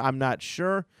there. I'm not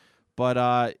sure.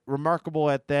 But remarkable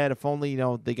at that. If only,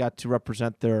 they got to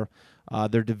represent their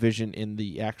division in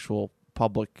the actual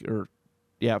public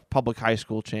high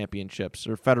school championships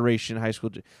or Federation high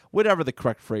school, whatever the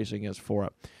correct phrasing is for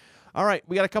it. All right,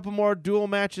 we got a couple more dual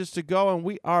matches to go, and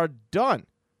we are done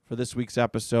for this week's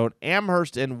episode.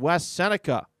 Amherst and West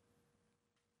Seneca.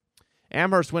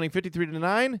 Amherst winning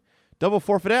 53-9. Double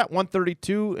forfeit at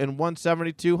 132 and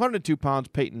 172. 102 pounds,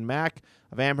 Peyton Mack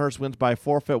of Amherst wins by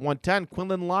forfeit. 110,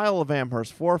 Quinlan Lyle of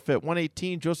Amherst, forfeit.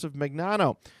 118, Joseph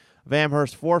Magnano of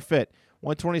Amherst, forfeit.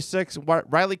 126,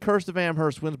 Riley Kirst of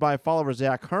Amherst wins by fall over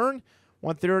Zach Hearn.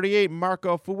 138,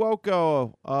 Marco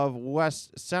Fuoco of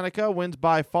West Seneca wins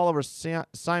by fall over Sime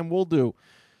Woldu.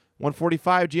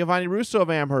 145, Giovanni Russo of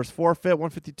Amherst, forfeit.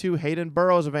 152, Hayden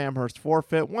Burrows of Amherst,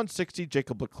 forfeit. 160,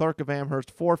 Jacob Leclerc of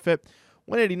Amherst, forfeit.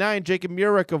 189, Jacob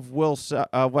Murick of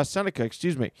West Seneca,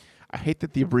 I hate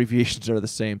that the abbreviations are the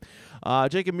same.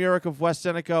 Jacob Murick of West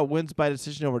Seneca wins by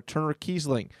decision over Turner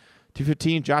Kiesling.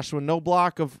 215, Joshua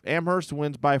Noblock of Amherst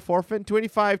wins by forfeit.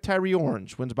 285, Tyree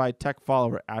Orange wins by tech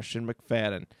follower Ashton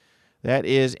McFadden. That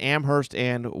is Amherst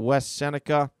and West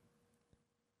Seneca.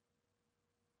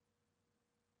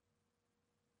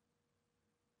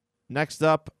 Next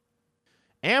up,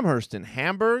 Amherst and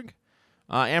Hamburg.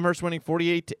 Amherst winning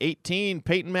 48-18.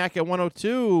 Peyton Mack at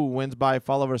 102 wins by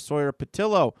fall over Sawyer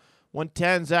Patillo.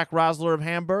 110, Zach Rosler of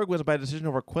Hamburg wins by decision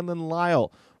over Quinlan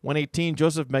Lyle. 118,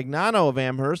 Joseph Magnano of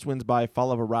Amherst wins by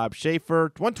fall over Rob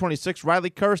Schaefer. 126, Riley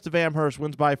Kirst of Amherst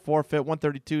wins by forfeit.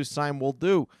 132, Sime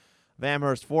Woldu of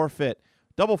Amherst, forfeit.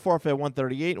 Double forfeit,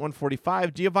 138.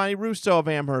 145, Giovanni Russo of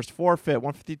Amherst, forfeit.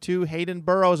 152, Hayden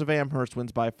Burrows of Amherst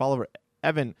wins by fall over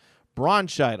Evan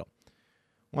Braunscheidel.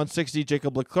 160,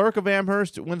 Jacob Leclerc of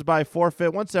Amherst wins by forfeit.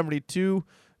 172,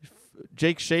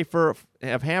 Jake Schaefer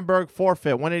of Hamburg,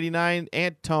 forfeit. 189,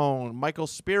 Michael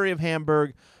Sperry of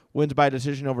Hamburg wins by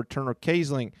decision over Turner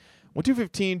Kiesling.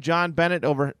 215, John Bennett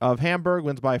of Hamburg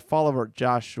wins by fall over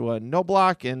Joshua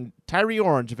Noblock. And Tyree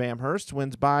Orange of Amherst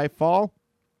wins by fall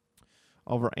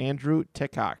over Andrew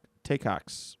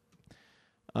Taycox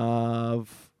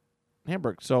of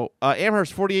Hamburg. So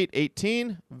Amherst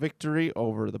 48-18, victory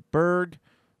over the Berg.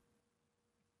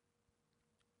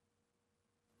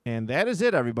 And that is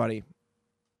it, everybody.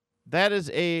 That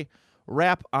is a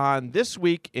wrap on this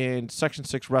week in Section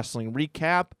 6 Wrestling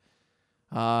Recap.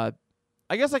 I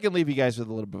guess I can leave you guys with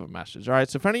a little bit of a message. All right,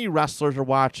 so if any of you wrestlers are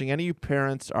watching, any of you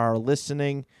parents are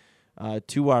listening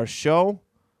to our show,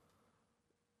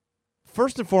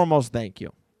 first and foremost, thank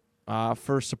you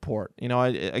for support. I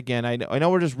know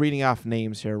we're just reading off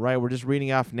names here, right? We're just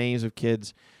reading off names of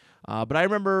kids. But I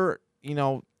remember,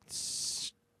 10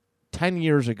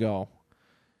 years ago,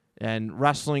 and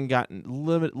wrestling got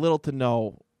little to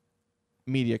no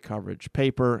media coverage,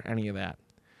 paper, any of that.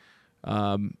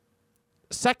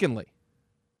 Secondly,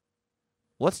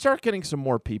 let's start getting some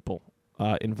more people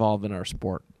involved in our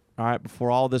sport, all right,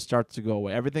 before all this starts to go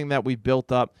away. Everything that we've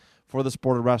built up for the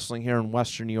sport of wrestling here in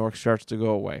Western New York starts to go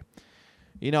away.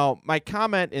 My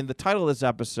comment in the title of this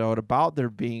episode about there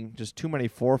being just too many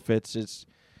forfeits is,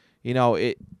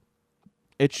 it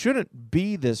shouldn't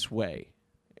be this way.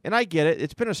 And I get it.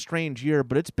 It's been a strange year,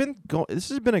 but this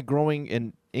has been a growing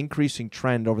and increasing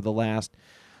trend over the last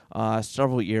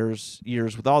several years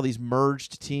with all these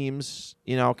merged teams,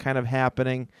 kind of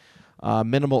happening,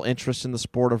 minimal interest in the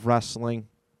sport of wrestling.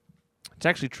 It's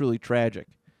actually truly tragic.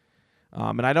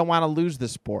 And I don't want to lose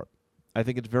this sport. I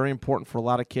think it's very important for a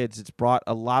lot of kids. It's brought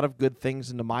a lot of good things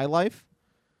into my life.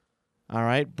 All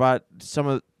right, but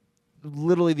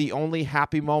literally the only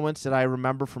happy moments that I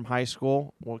remember from high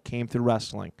school came through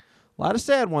wrestling. A lot of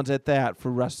sad ones at that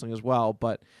for wrestling as well,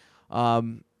 but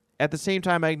at the same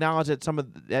time, I acknowledge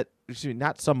that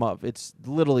it's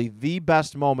literally the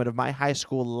best moment of my high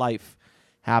school life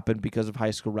happened because of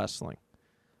high school wrestling.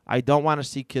 I don't want to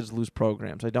see kids lose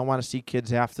programs. I don't want to see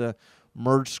kids have to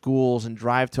merge schools and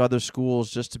drive to other schools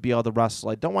just to be able to wrestle.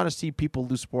 I don't want to see people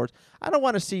lose sports. I don't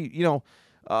want to see,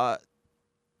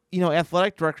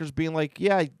 athletic directors being like,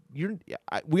 yeah,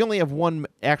 we only have one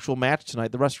actual match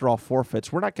tonight. The rest are all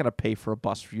forfeits. We're not going to pay for a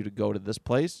bus for you to go to this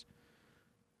place.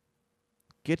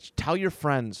 Tell your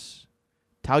friends.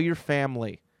 Tell your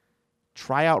family.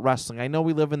 Try out wrestling. I know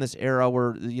we live in this era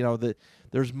where,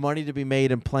 there's money to be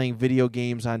made in playing video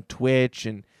games on Twitch,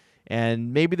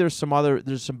 and maybe there's some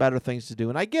better things to do.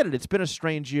 And I get it. It's been a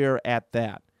strange year at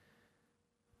that.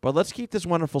 But let's keep this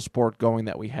wonderful sport going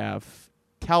that we have.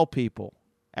 Tell people.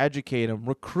 Educate them.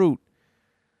 Recruit.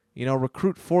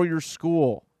 Recruit for your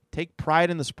school. Take pride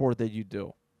in the sport that you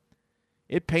do.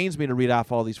 It pains me to read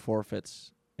off all these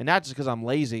forfeits. And not just because I'm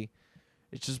lazy.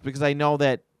 It's just because I know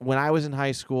that when I was in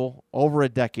high school over a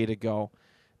decade ago,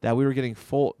 that we were getting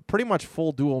pretty much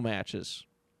full dual matches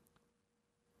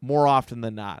more often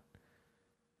than not.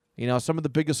 Some of the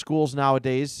biggest schools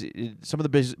nowadays, some of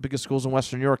the biggest schools in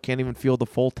Western New York can't even field the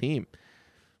full team.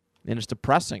 And it's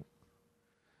depressing.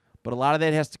 But a lot of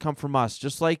that has to come from us.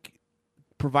 Just like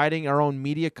providing our own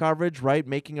media coverage, right?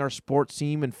 Making our sport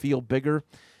seem and feel bigger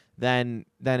than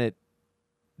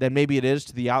maybe it is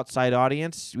to the outside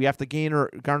audience. We have to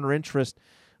garner interest,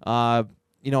 we have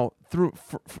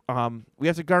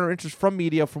to garner interest from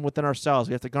media from within ourselves.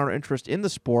 We have to garner interest in the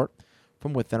sport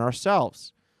from within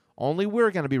ourselves. Only we're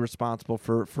going to be responsible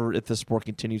for if the sport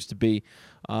continues to be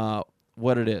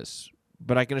what it is.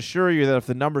 But I can assure you that if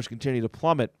the numbers continue to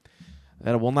plummet,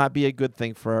 that it will not be a good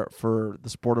thing for the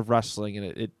sport of wrestling.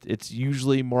 And it's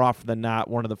usually, more often than not,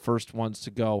 one of the first ones to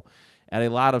go at a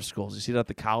lot of schools. You see that at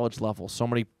the college level. So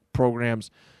many programs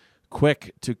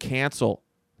quick to cancel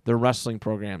their wrestling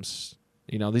programs.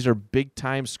 These are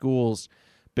big-time schools,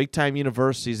 big-time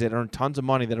universities that earn tons of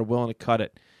money that are willing to cut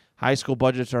it. High school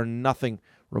budgets are nothing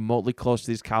remotely close to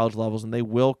these college levels, and they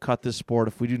will cut this sport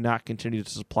if we do not continue to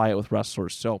supply it with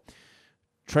wrestlers. So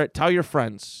tell your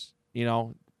friends,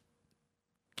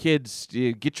 kids,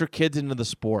 get your kids into the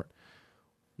sport.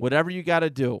 Whatever you got to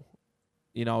do,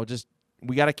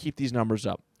 we got to keep these numbers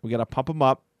up. We got to pump them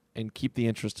up and keep the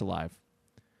interest alive.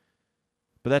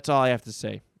 But that's all I have to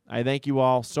say. I thank you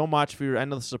all so much for your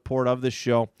endless support of this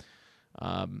show.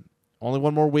 Only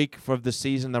one more week for the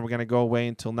season, then we're going to go away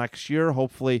until next year.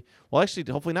 Hopefully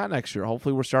not next year.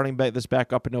 Hopefully we're starting this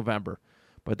back up in November.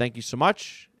 But thank you so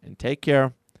much, and take care.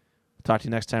 We'll talk to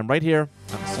you next time right here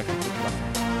on the Second